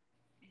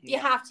 You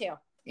have to.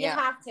 You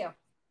have to.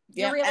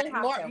 You really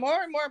have to.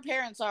 More and more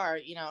parents are,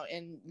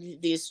 in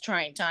these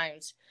trying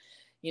times,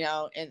 in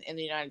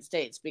the United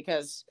States,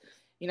 because,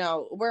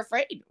 we're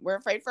afraid. We're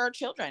afraid for our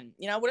children.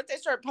 What if they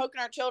start poking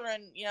our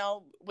children,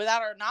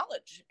 without our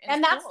knowledge?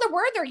 And that's the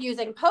word they're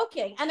using,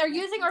 poking. And they're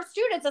using our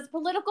students as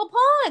political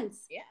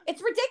pawns. Yeah.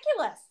 It's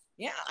ridiculous.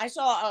 Yeah. I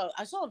saw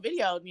a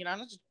video,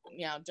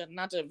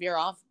 not to veer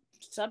off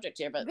subject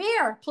here, but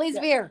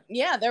veer.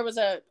 Yeah, there was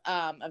a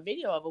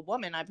video of a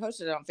woman. I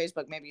posted it on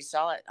Facebook, maybe you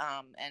saw it,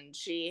 and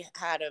she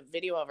had a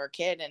video of her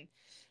kid, and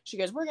she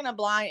goes,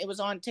 it was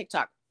on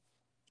TikTok,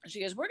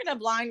 she goes, we're gonna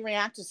blind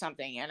react to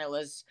something, and it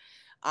was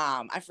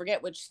I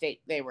forget which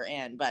state they were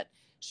in, but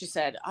she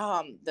said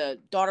the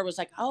daughter was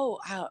like,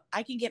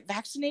 I can get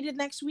vaccinated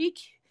next week.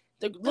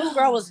 The little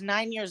girl was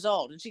 9 years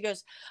old, and she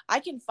goes, I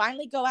can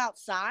finally go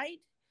outside.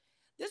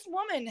 This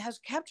woman has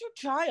kept her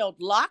child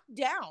locked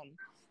down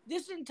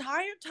this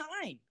entire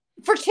time.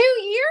 For 2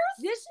 years?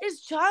 This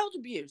is child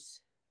abuse.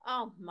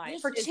 Oh my.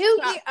 For 2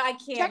 years? I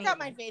can't. Check out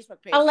my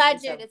Facebook page.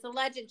 It's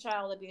alleged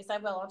child abuse.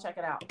 I'll check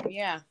it out.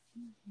 Yeah.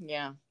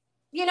 Yeah.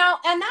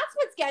 And that's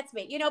what gets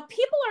me.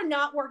 People are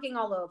not working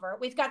all over.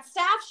 We've got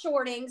staff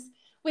shortings.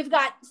 We've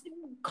got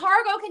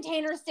cargo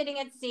containers sitting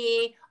at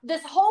sea.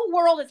 This whole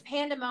world is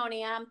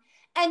pandemonium.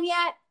 And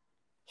yet,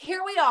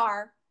 here we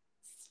are,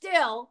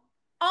 still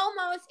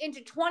almost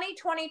into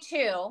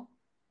 2022.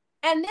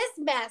 And this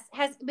mess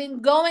has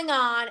been going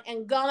on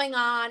and going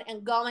on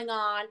and going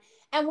on.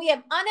 And we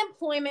have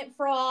unemployment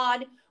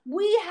fraud.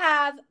 We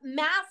have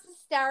mass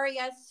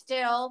hysteria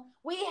still.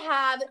 We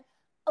have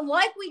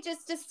like we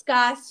just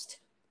discussed,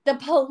 the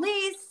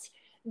police,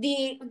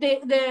 the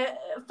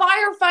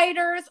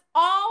firefighters,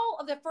 all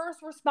of the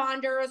first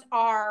responders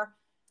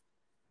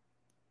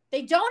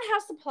they don't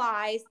have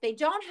supplies. They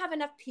don't have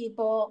enough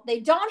people.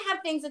 They don't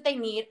have things that they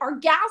need. Our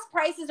gas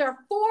prices are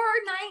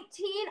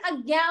 $4.19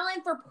 a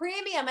gallon for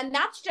premium, and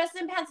that's just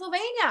in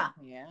Pennsylvania.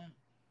 Yeah.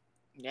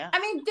 Yeah. I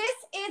mean,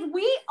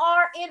 we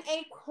are in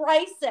a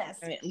crisis.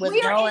 With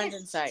no end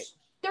in sight.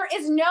 There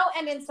is no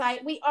end in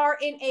sight. We are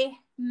in a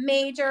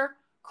major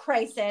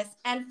crisis.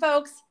 And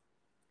folks,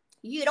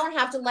 you don't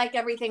have to like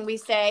everything we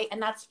say,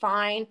 and that's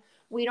fine.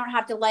 We don't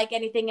have to like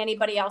anything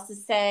anybody else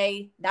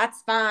say.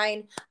 That's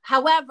fine.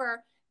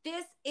 However,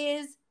 this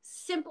is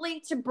simply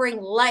to bring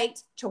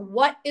light to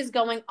what is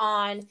going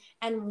on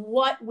and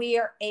what we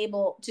are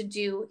able to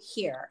do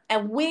here.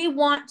 And we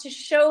want to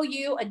show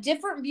you a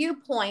different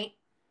viewpoint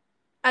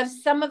of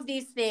some of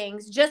these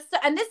things.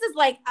 And this is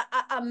like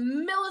a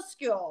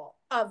minuscule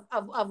of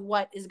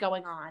what is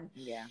going on.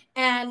 Yeah.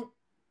 And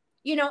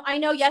I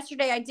know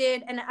yesterday I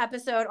did an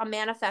episode on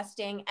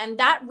manifesting, and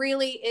that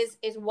really is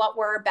what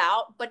we're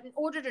about. But in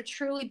order to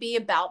truly be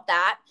about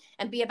that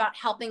and be about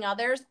helping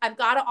others, I've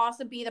got to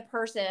also be the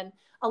person,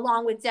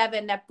 along with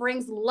Devin, that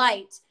brings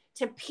light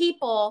to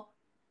people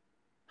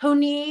who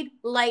need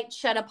light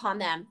shed upon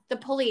them. The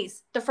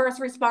police, the first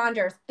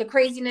responders, the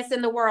craziness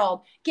in the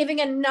world, giving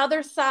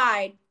another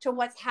side to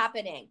what's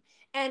happening.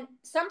 And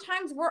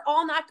sometimes we're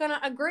all not going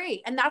to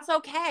agree, and that's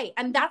okay.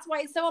 And that's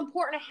why it's so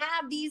important to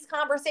have these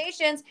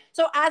conversations.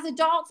 So as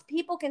adults,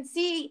 people can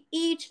see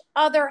each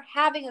other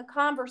having a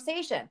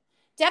conversation.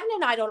 Devin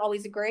and I don't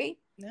always agree,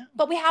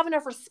 but we have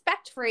enough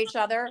respect for each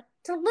other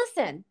to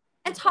listen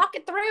and talk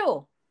it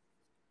through.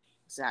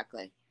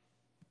 Exactly.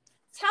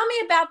 Tell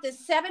me about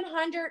this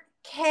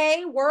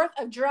 $700K worth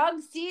of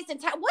drugs seized in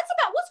Texas. What's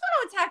going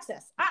on in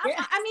Texas?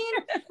 I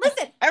mean,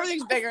 listen.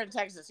 Everything's bigger in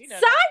Texas.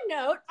 Side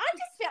note,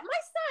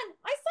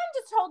 my son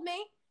just told me,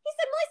 he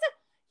said, Melissa,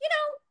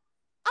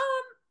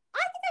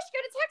 I think I should go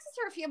to Texas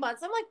for a few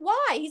months. I'm like,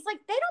 why? He's like,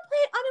 they don't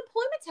pay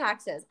unemployment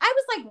taxes. I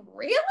was like,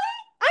 really?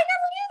 I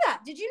never knew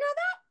that. Did you know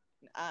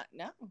that?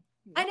 No.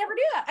 I never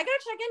knew that. I got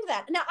to check into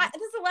that. Now,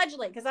 this is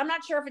allegedly, because I'm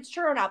not sure if it's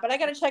true or not, but I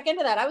got to check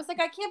into that. I was like,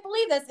 I can't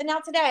believe this. And now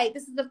today,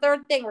 this is the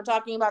third thing we're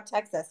talking about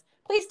Texas.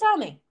 Please tell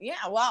me. Yeah,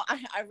 well,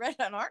 I read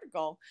an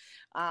article,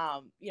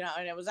 and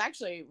it was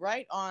actually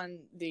right on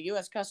the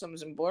U.S.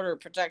 Customs and Border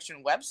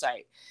Protection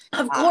website.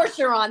 Of course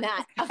you're on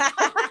that.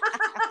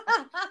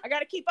 I got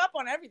to keep up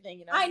on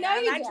everything, I know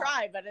you do. I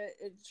try, but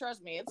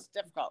trust me, it's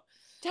difficult.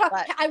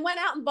 I went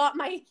out and bought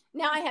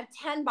now I have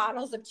 10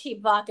 bottles of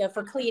cheap vodka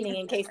for cleaning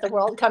in case the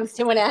world comes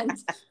to an end.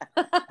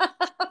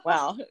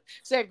 Well,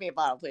 save me a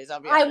bottle, please.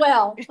 I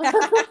will.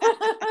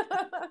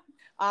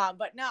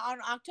 But now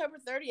on October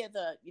 30th,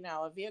 a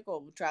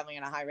vehicle traveling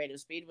at a high rate of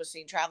speed was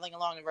seen traveling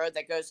along the road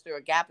that goes through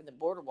a gap in the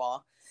border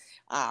wall.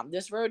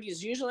 This road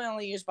is usually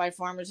only used by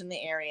farmers in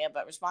the area,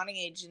 but responding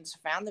agents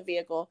found the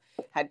vehicle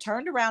had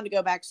turned around to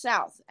go back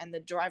south, and the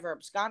driver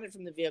absconded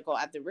from the vehicle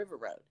at the River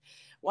Road.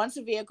 Once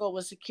the vehicle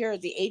was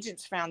secured, the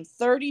agents found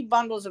 30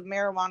 bundles of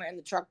marijuana in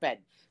the truck bed,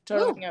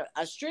 totaling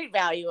a street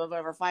value of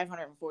over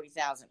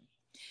 $540,000.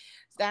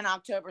 Then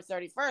October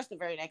 31st, the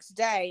very next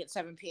day at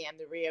 7 p.m.,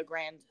 the Rio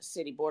Grande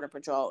City Border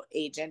Patrol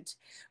agent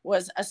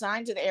was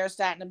assigned to the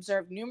Aerostat and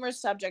observed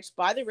numerous subjects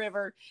by the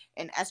river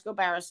in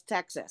Escobarras,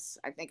 Texas.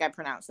 I think I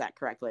pronounced that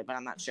correctly, but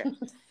I'm not sure.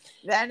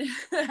 Then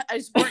a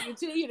sport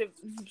utility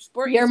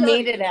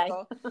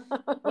vehicle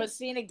was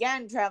seen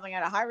again traveling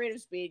at a high rate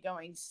of speed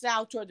going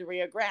south toward the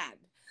Rio Grande.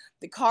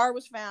 The car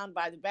was found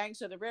by the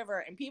banks of the river,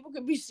 and people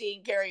could be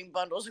seen carrying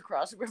bundles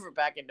across the river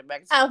back into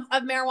Mexico.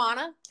 Of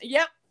marijuana?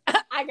 Yep.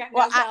 I got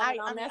no I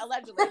mean,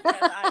 allegedly.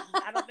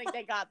 I don't think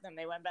they got them.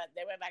 They went back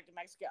to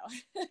Mexico.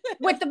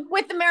 with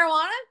the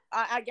marijuana?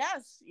 I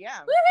guess, yeah.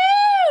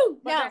 Woohoo!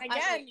 But then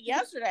again,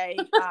 yesterday,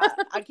 an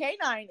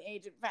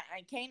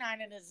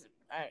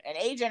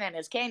agent and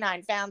his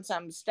canine found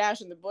some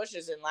stash in the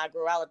bushes in La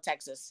Gruela,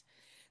 Texas.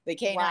 The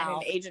canine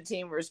and agent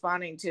team were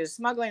responding to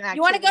smuggling activities.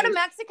 You want to go to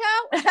Mexico,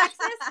 Texas?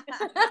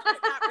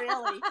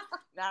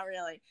 Not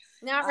really.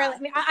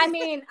 I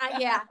mean,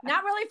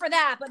 not really for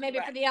that, but maybe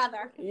for the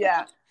other.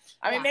 Yeah.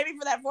 I mean, maybe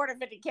for that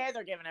 $450K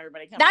they're giving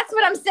everybody. That's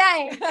what I'm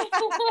saying.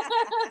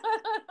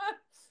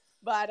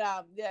 But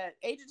the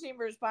agent team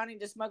were responding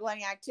to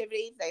smuggling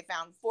activity. They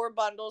found 4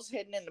 bundles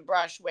hidden in the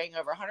brush weighing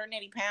over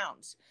 180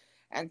 pounds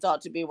and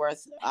thought to be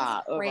worth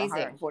over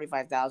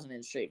 $145,000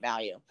 in street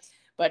value.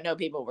 But no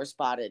people were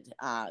spotted,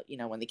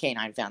 when the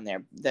canine found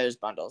those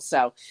bundles.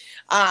 So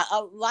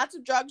lots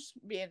of drugs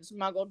being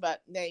smuggled,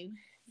 but they,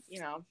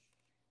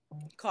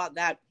 caught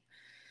that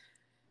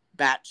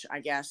batch, I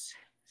guess.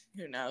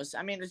 Who knows?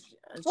 I mean,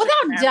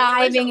 without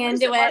diving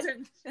into it.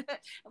 At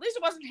least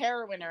it wasn't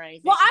heroin or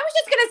anything. Well, I was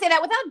just going to say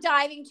that without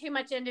diving too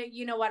much into,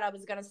 what I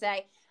was going to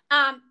say.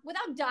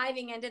 Without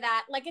diving into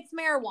that, like it's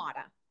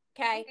marijuana.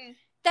 Okay. Mm-hmm.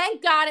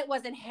 Thank God it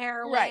wasn't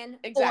heroin Right,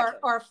 exactly.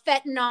 or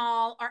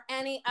fentanyl or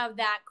any of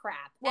that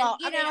crap. Well,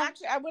 and,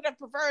 actually, I would have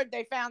preferred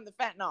they found the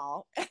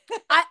fentanyl.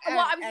 I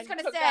was just going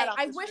to say,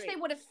 I wish they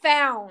would have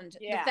found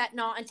the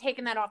fentanyl and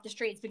taken that off the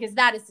streets, because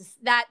that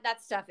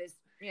stuff is.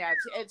 Yeah,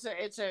 it's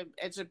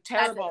a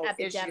terrible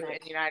issue in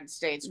the United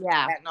States.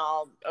 Yeah,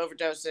 fentanyl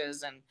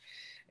overdoses, and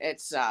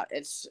it's a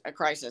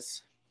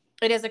crisis.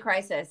 It is a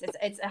crisis.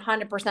 It's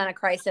 100% a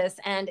crisis.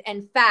 And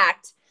in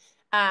fact,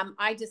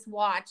 I just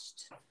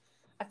watched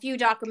a few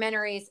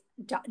documentaries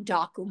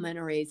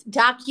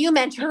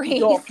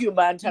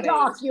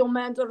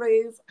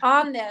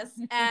on this,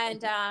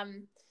 and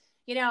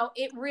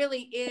it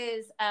really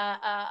is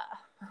a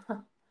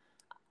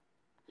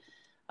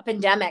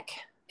pandemic.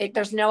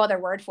 There's no other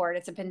word for it.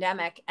 It's a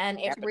pandemic, and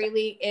it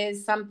really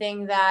is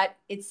something that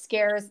it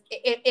scares.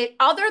 It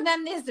other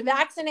than this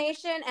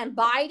vaccination and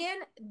Biden,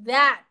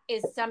 that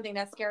is something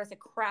that scares the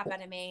crap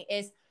out of me.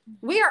 Is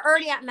we are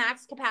already at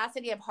max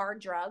capacity of hard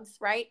drugs,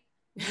 right?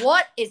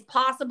 What is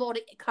possible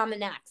to come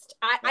next?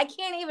 I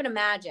can't even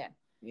imagine.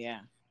 Yeah.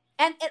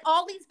 And it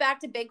all leads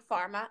back to big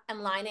pharma and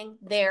lining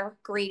their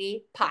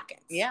greedy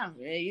pockets. Yeah,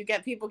 you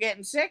get people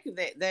getting sick.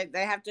 They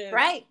have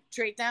to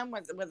treat them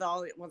with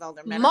all their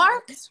medicines.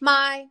 Mark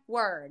my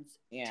words.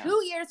 Yeah.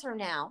 2 years from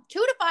now, 2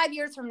 to 5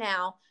 years from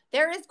now,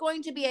 there is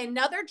going to be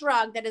another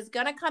drug that is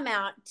going to come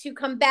out to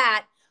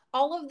combat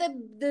all of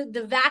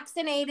the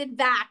vaccinated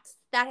vax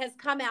that has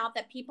come out,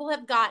 that people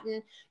have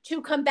gotten,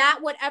 to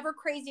combat whatever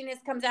craziness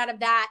comes out of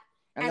that.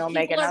 And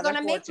people are going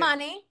to make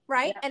money,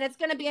 right? Yep. And it's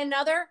going to be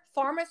another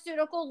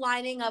pharmaceutical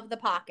lining of the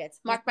pockets.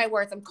 Mark my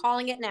words. I'm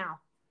calling it now.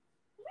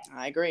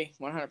 I agree.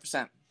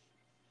 100%.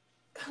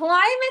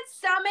 Climate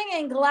summit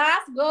in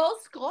Glasgow,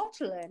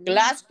 Scotland.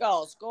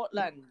 Glasgow,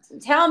 Scotland.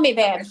 Tell me,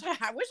 babe.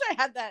 I wish I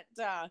had that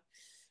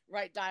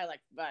right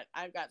dialect, but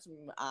I've got some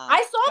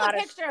I saw the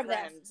picture of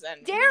this.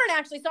 Darren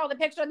actually saw the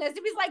picture of this.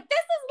 He was like, this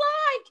is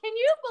live. Can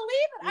you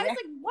believe it? I was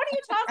like, what are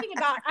you talking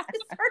about? I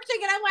was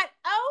searching and I went,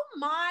 oh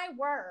my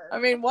word. I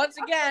mean, once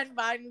again,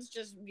 Biden's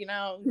just,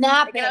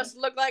 napping. Making us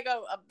look like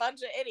a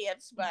bunch of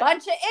idiots.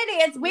 Bunch of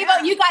idiots.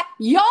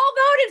 Y'all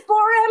voted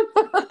for him.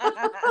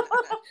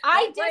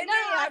 I did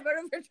not. I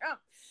voted for Trump.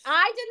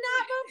 I did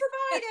not vote for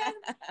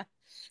Biden.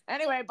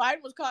 Anyway,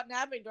 Biden was caught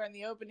napping during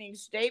the opening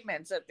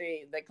statements at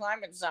the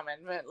climate summit.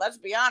 But let's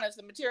be honest,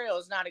 the material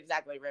is not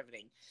exactly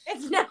riveting.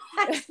 It's not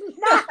riveting,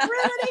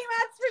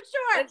 that's for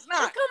sure. It's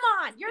not. But come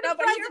on, you're the president.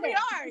 But here we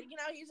are.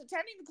 He's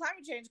attending the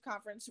climate change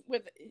conference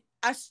with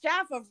a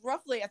staff of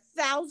roughly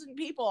 1,000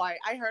 people. I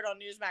heard on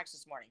Newsmax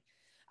this morning.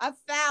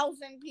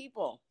 1,000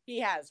 people he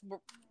has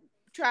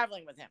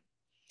traveling with him.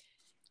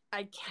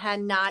 I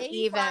cannot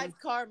even.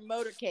 85-car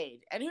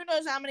motorcade, and who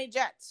knows how many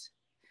jets.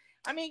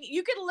 I mean,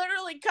 you could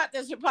literally cut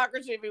this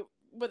hypocrisy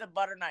with a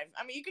butter knife.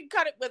 I mean, you could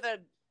cut it with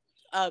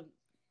I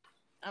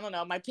don't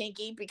know, my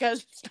pinky,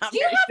 because it's not. Do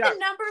you have the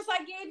numbers I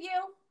gave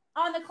you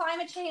on the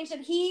climate change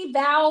that he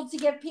vowed to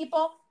give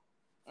people?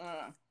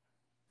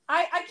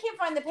 I can't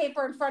find the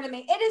paper in front of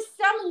me. It is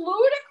some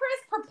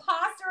ludicrous,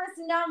 preposterous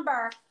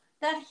number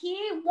that he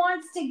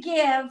wants to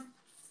give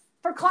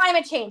for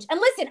climate change. And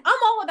listen, I'm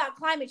all about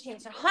climate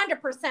change,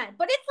 100%,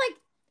 but it's like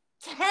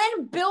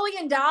 $10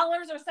 billion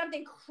or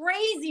something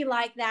crazy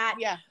like that.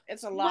 Yeah,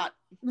 it's a lot.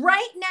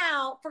 Right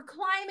now for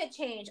climate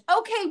change.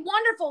 Okay,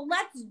 wonderful.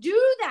 Let's do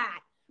that.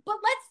 But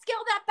let's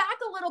scale that back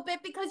a little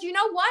bit, because you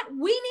know what?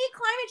 We need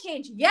climate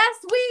change. Yes,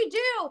 we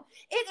do.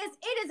 It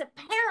is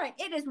apparent.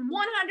 It is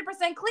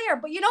 100% clear.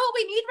 But you know what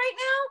we need right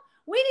now?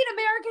 We need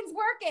Americans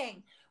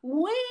working.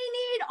 We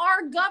need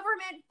our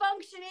government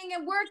functioning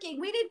and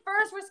working. We need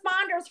first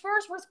responders,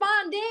 first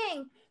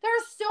responding. There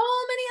are so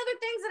many other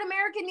things that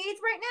America needs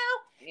right now,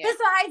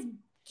 besides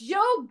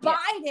Joe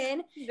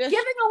Biden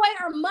giving away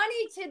our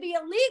money to the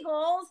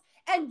illegals,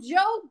 and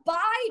Joe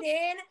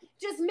Biden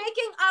just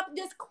making up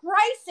this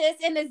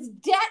crisis and this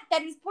debt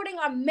that he's putting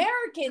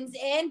Americans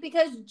in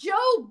because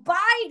Joe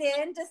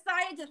Biden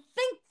decided to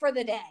think for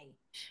the day.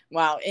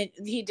 Wow,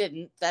 he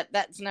didn't.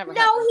 That's never.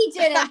 No, happened. He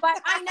didn't. But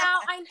I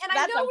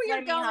know where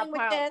you're going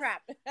with this.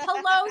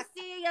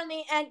 Pelosi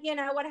and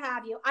what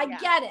have you. I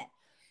get it.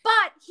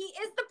 But he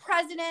is the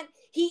president.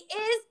 He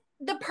is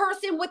the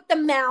person with the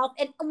mouth,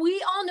 and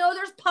we all know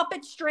there's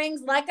puppet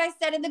strings, like I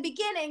said in the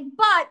beginning.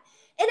 But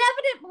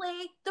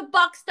inevitably, the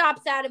buck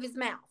stops out of his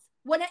mouth.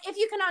 If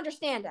you can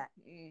understand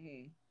it.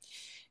 Mm-hmm.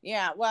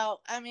 Yeah,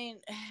 well, I mean,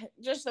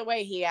 just the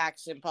way he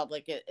acts in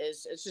public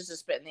it's just a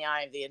spit in the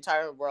eye of the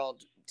entire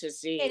world to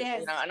see. It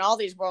is. And all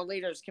these world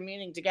leaders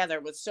communing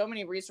together with so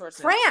many resources.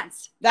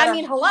 France.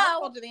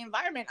 Hello. To the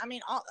environment. I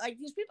mean,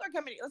 these people are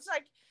coming. It's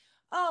like,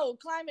 oh,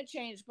 climate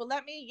change, but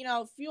let me,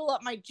 fuel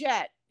up my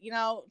jet,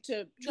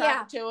 to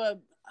travel to a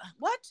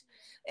what?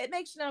 It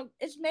makes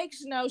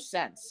no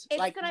sense.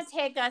 It's going to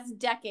take us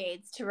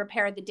decades to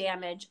repair the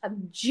damage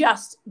of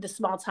just the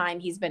small time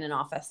he's been in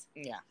office.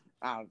 Yeah.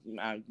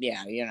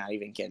 Yeah, you're not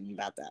even kidding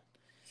about that.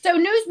 So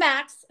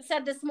Newsmax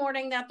said this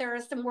morning that there are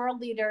some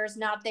world leaders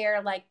not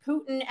there, like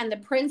Putin and the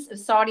Prince of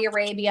Saudi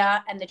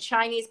Arabia and the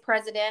Chinese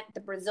president, the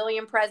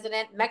Brazilian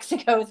president,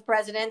 Mexico's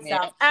president,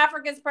 South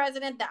Africa's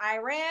president, the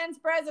Iran's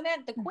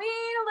president, the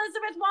Queen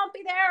Elizabeth won't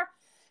be there,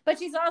 but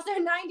she's also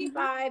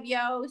 95,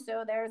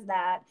 so there's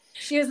that.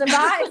 She was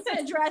advised to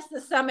address the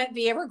summit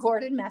via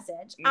recorded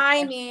message.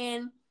 I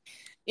mean...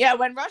 Yeah,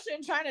 when Russia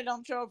and China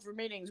don't show up for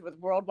meetings with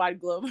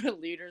worldwide global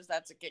leaders,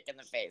 that's a kick in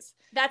the face.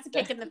 That's a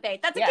kick in the face.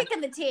 That's a kick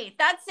in the teeth.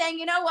 That's saying,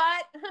 you know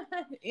what?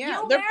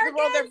 Yeah,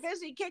 they're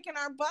busy kicking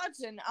our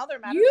butts in other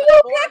matters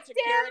like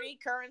security,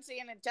 currency,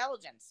 and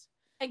intelligence.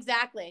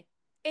 Exactly.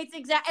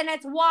 And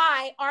that's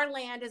why our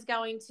land is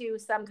going to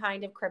some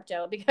kind of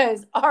crypto,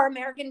 because our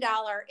American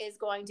dollar is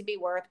going to be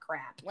worth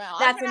crap. Well,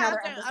 that's another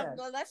episode.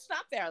 Let's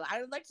stop there. I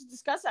would like to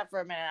discuss that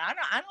for a minute.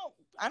 I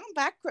don't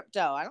back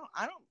crypto. I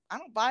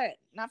don't buy it.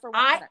 Not for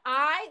one minute.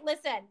 I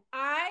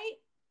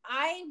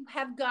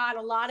have got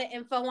a lot of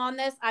info on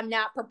this. I'm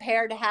not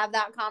prepared to have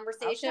that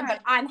conversation, but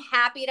I'm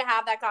happy to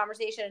have that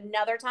conversation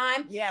another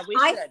time. Yeah,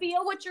 I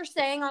feel what you're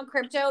saying on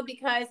crypto,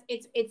 because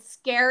it's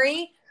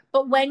scary.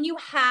 But when you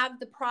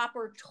have the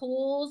proper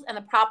tools and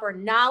the proper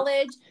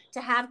knowledge to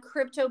have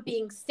crypto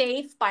being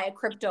safe by a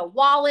crypto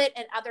wallet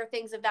and other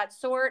things of that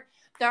sort,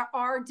 there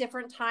are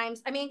different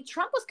times. I mean,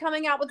 Trump was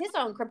coming out with his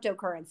own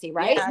cryptocurrency,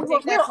 right? Yeah,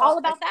 we're all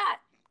about that.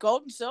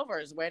 Gold and silver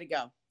is the way to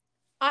go.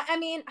 I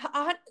mean,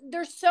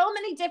 there's so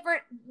many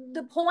different,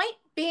 the point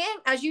being,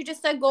 as you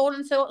just said, gold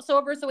and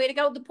silver is the way to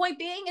go. The point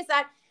being is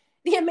that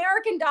the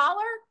American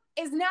dollar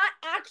is not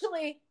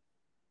actually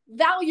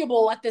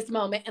valuable at this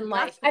moment in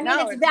life. I mean,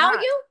 it's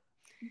value.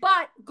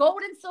 But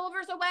gold and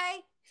silver's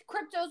away,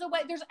 crypto's away.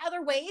 There's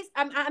other ways.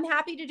 I'm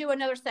happy to do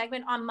another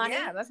segment on money.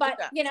 Yeah, let's but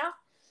do that.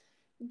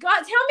 God,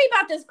 tell me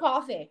about this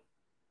coffee.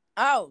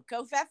 Oh,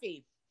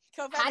 Covfefe.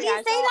 How do you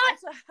say that?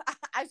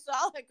 I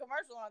saw the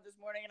commercial on this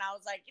morning, and I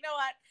was like, you know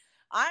what?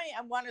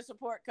 I want to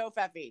support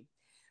Covfefe.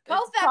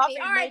 Covfefe.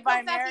 All right,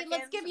 Covfefe.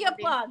 Let's give you a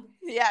plug.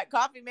 Yeah,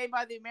 coffee made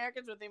by the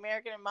Americans with the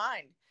American in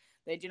mind.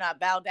 They do not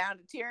bow down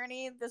to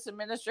tyranny. This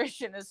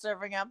administration is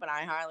serving up, and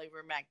I highly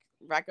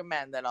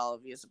recommend that all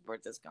of you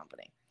support this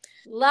company.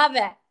 Love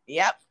it.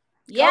 Yep.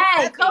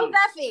 Yay,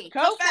 Covfefe.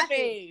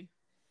 Covfefe.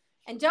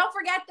 And don't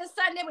forget, this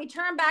Sunday we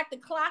turn back the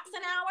clocks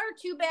an hour.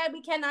 Too bad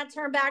we cannot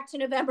turn back to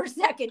November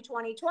 2nd,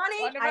 2020.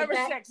 Well, November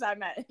 6th, I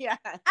meant. Yeah.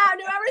 November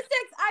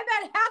 6th. I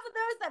bet half of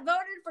those that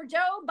voted for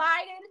Joe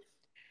Biden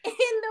in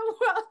the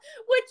world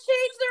would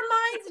change their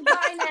minds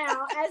by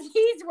now, as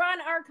he's run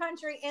our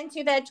country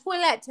into the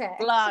toilet.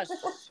 Flush.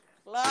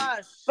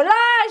 Flushed.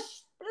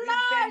 Flushing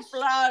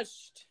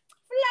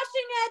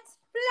it.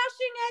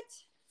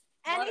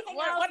 Anything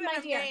else, what my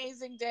dear? What an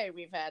amazing day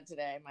we've had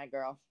today, my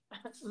girl.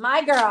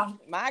 My girl.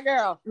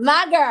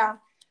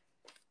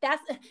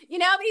 That's, what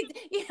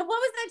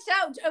was that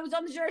show? It was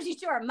on the Jersey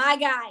Shore. My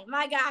guy.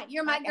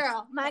 You're my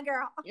girl. My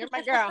girl. You're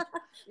my girl.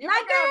 You're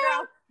my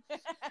girl.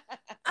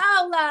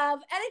 Oh, love.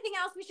 Anything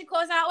else we should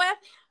close out with?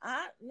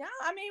 Yeah.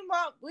 I mean,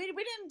 well, we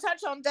didn't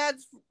touch on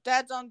Dad's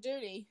on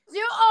Duty.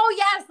 Oh,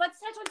 yes. Let's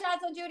touch on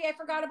Dad's on Duty. I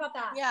forgot about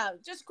that. Yeah.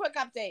 Just a quick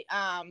update.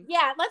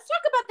 Yeah. Let's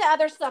talk about the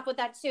other stuff with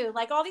that too.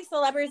 Like all these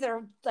celebrities that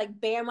are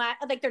like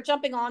bandwagon, like they're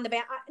jumping on the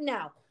band.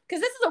 No, because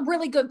this is a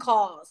really good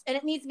cause, and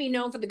it needs to be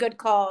known for the good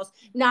cause,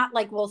 not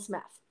like Will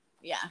Smith.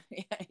 Yeah.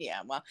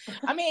 Well,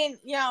 I mean,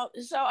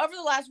 so over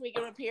the last week, it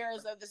would appear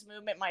as though this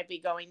movement might be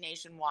going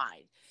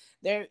nationwide.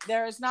 There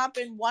has not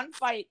been one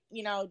fight,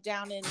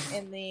 down in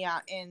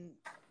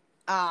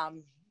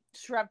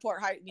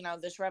Shreveport High,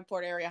 the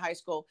Shreveport area high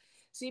school.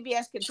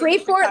 CBS continues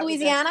Shreveport,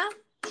 Louisiana.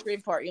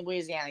 Shreveport,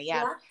 Louisiana.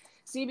 Yeah.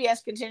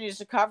 CBS continues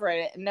to cover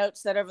it and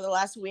notes that over the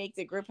last week,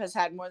 the group has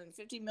had more than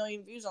 50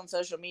 million views on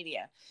social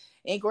media.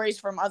 Inquiries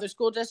from other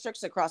school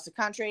districts across the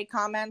country,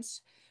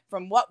 comments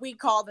from what we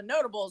call the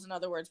notables, in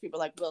other words, people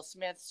like Will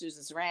Smith,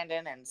 Susan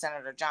Sarandon, and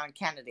Senator John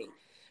Kennedy.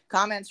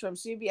 Comments from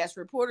CBS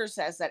reporters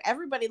says that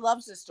everybody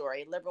loves this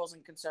story, liberals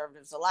and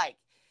conservatives alike.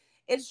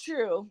 It's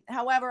true.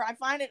 However, I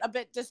find it a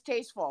bit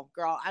distasteful,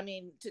 girl. I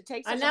mean, to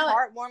take such a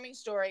heartwarming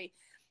story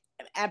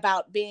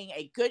about being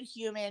a good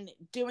human,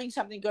 doing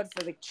something good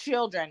for the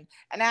children,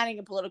 and adding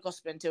a political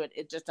spin to it,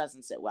 it just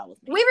doesn't sit well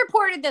with me. We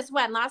reported this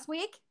last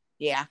week?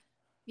 Yeah.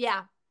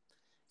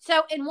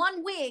 So in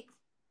 1 week,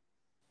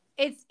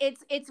 it's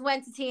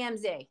went to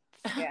TMZ.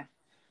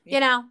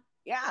 Yeah.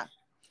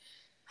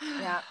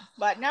 Yeah,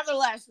 but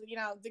nevertheless,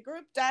 the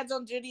group Dads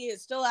on Duty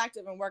is still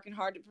active and working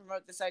hard to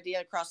promote this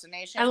idea across the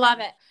nation. I love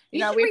it.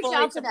 We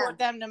fully support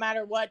them no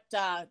matter what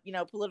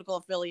political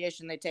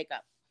affiliation they take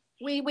up.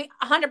 We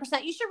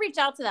 100%. You should reach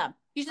out to them.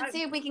 You should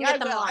see if we can get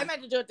them on. I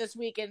meant to do it this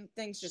week and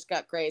things just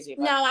got crazy.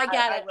 No, I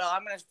get it. I will.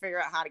 I'm going to figure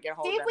out how to get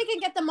hold of them. See if we can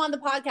get them on the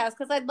podcast,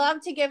 because I'd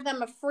love to give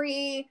them a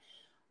free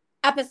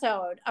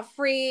episode, a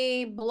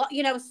free,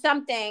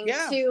 something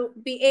to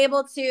be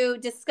able to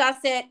discuss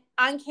it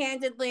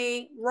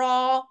uncandidly,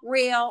 raw,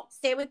 real,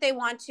 say what they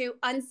want to,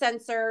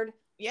 uncensored.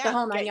 Yeah, the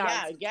whole 9 yards.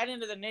 Yeah, get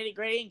into the nitty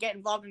gritty and get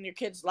involved in your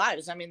kids'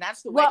 lives. I mean,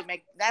 that's the way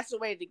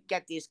to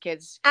get these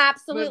kids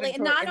absolutely,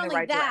 and not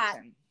only that.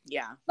 Direction.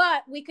 Yeah.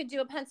 But we could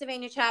do a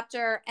Pennsylvania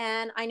chapter,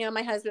 and I know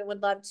my husband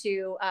would love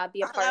to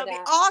be a part of that. That would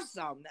be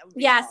awesome. That would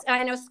be yes, awesome. and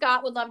I know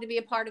Scott would love to be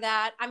a part of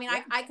that. I mean,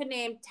 I could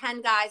name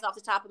 10 guys off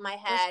the top of my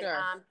head.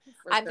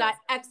 I've got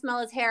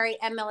ex-military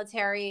and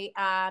military,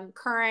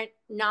 current,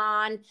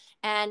 non,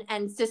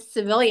 and just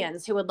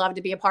civilians who would love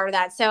to be a part of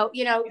that. So,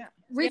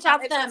 reach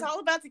out to them. It's all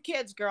about the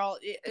kids, girl.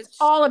 It's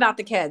all about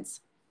the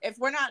kids. If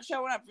we're not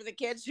showing up for the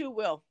kids, who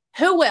will?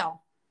 Who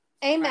will?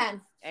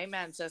 Amen. Right.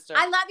 Amen, sister.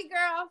 I love you,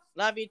 girl.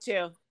 Love you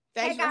too.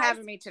 Thanks for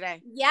having me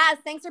today. Yes,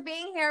 thanks for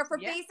being here for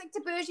Basic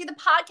to Bougie, the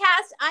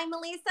podcast. I'm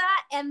Melissa,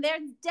 and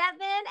there's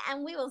Devin,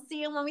 and we will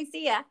see you when we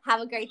see you.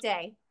 Have a great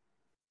day.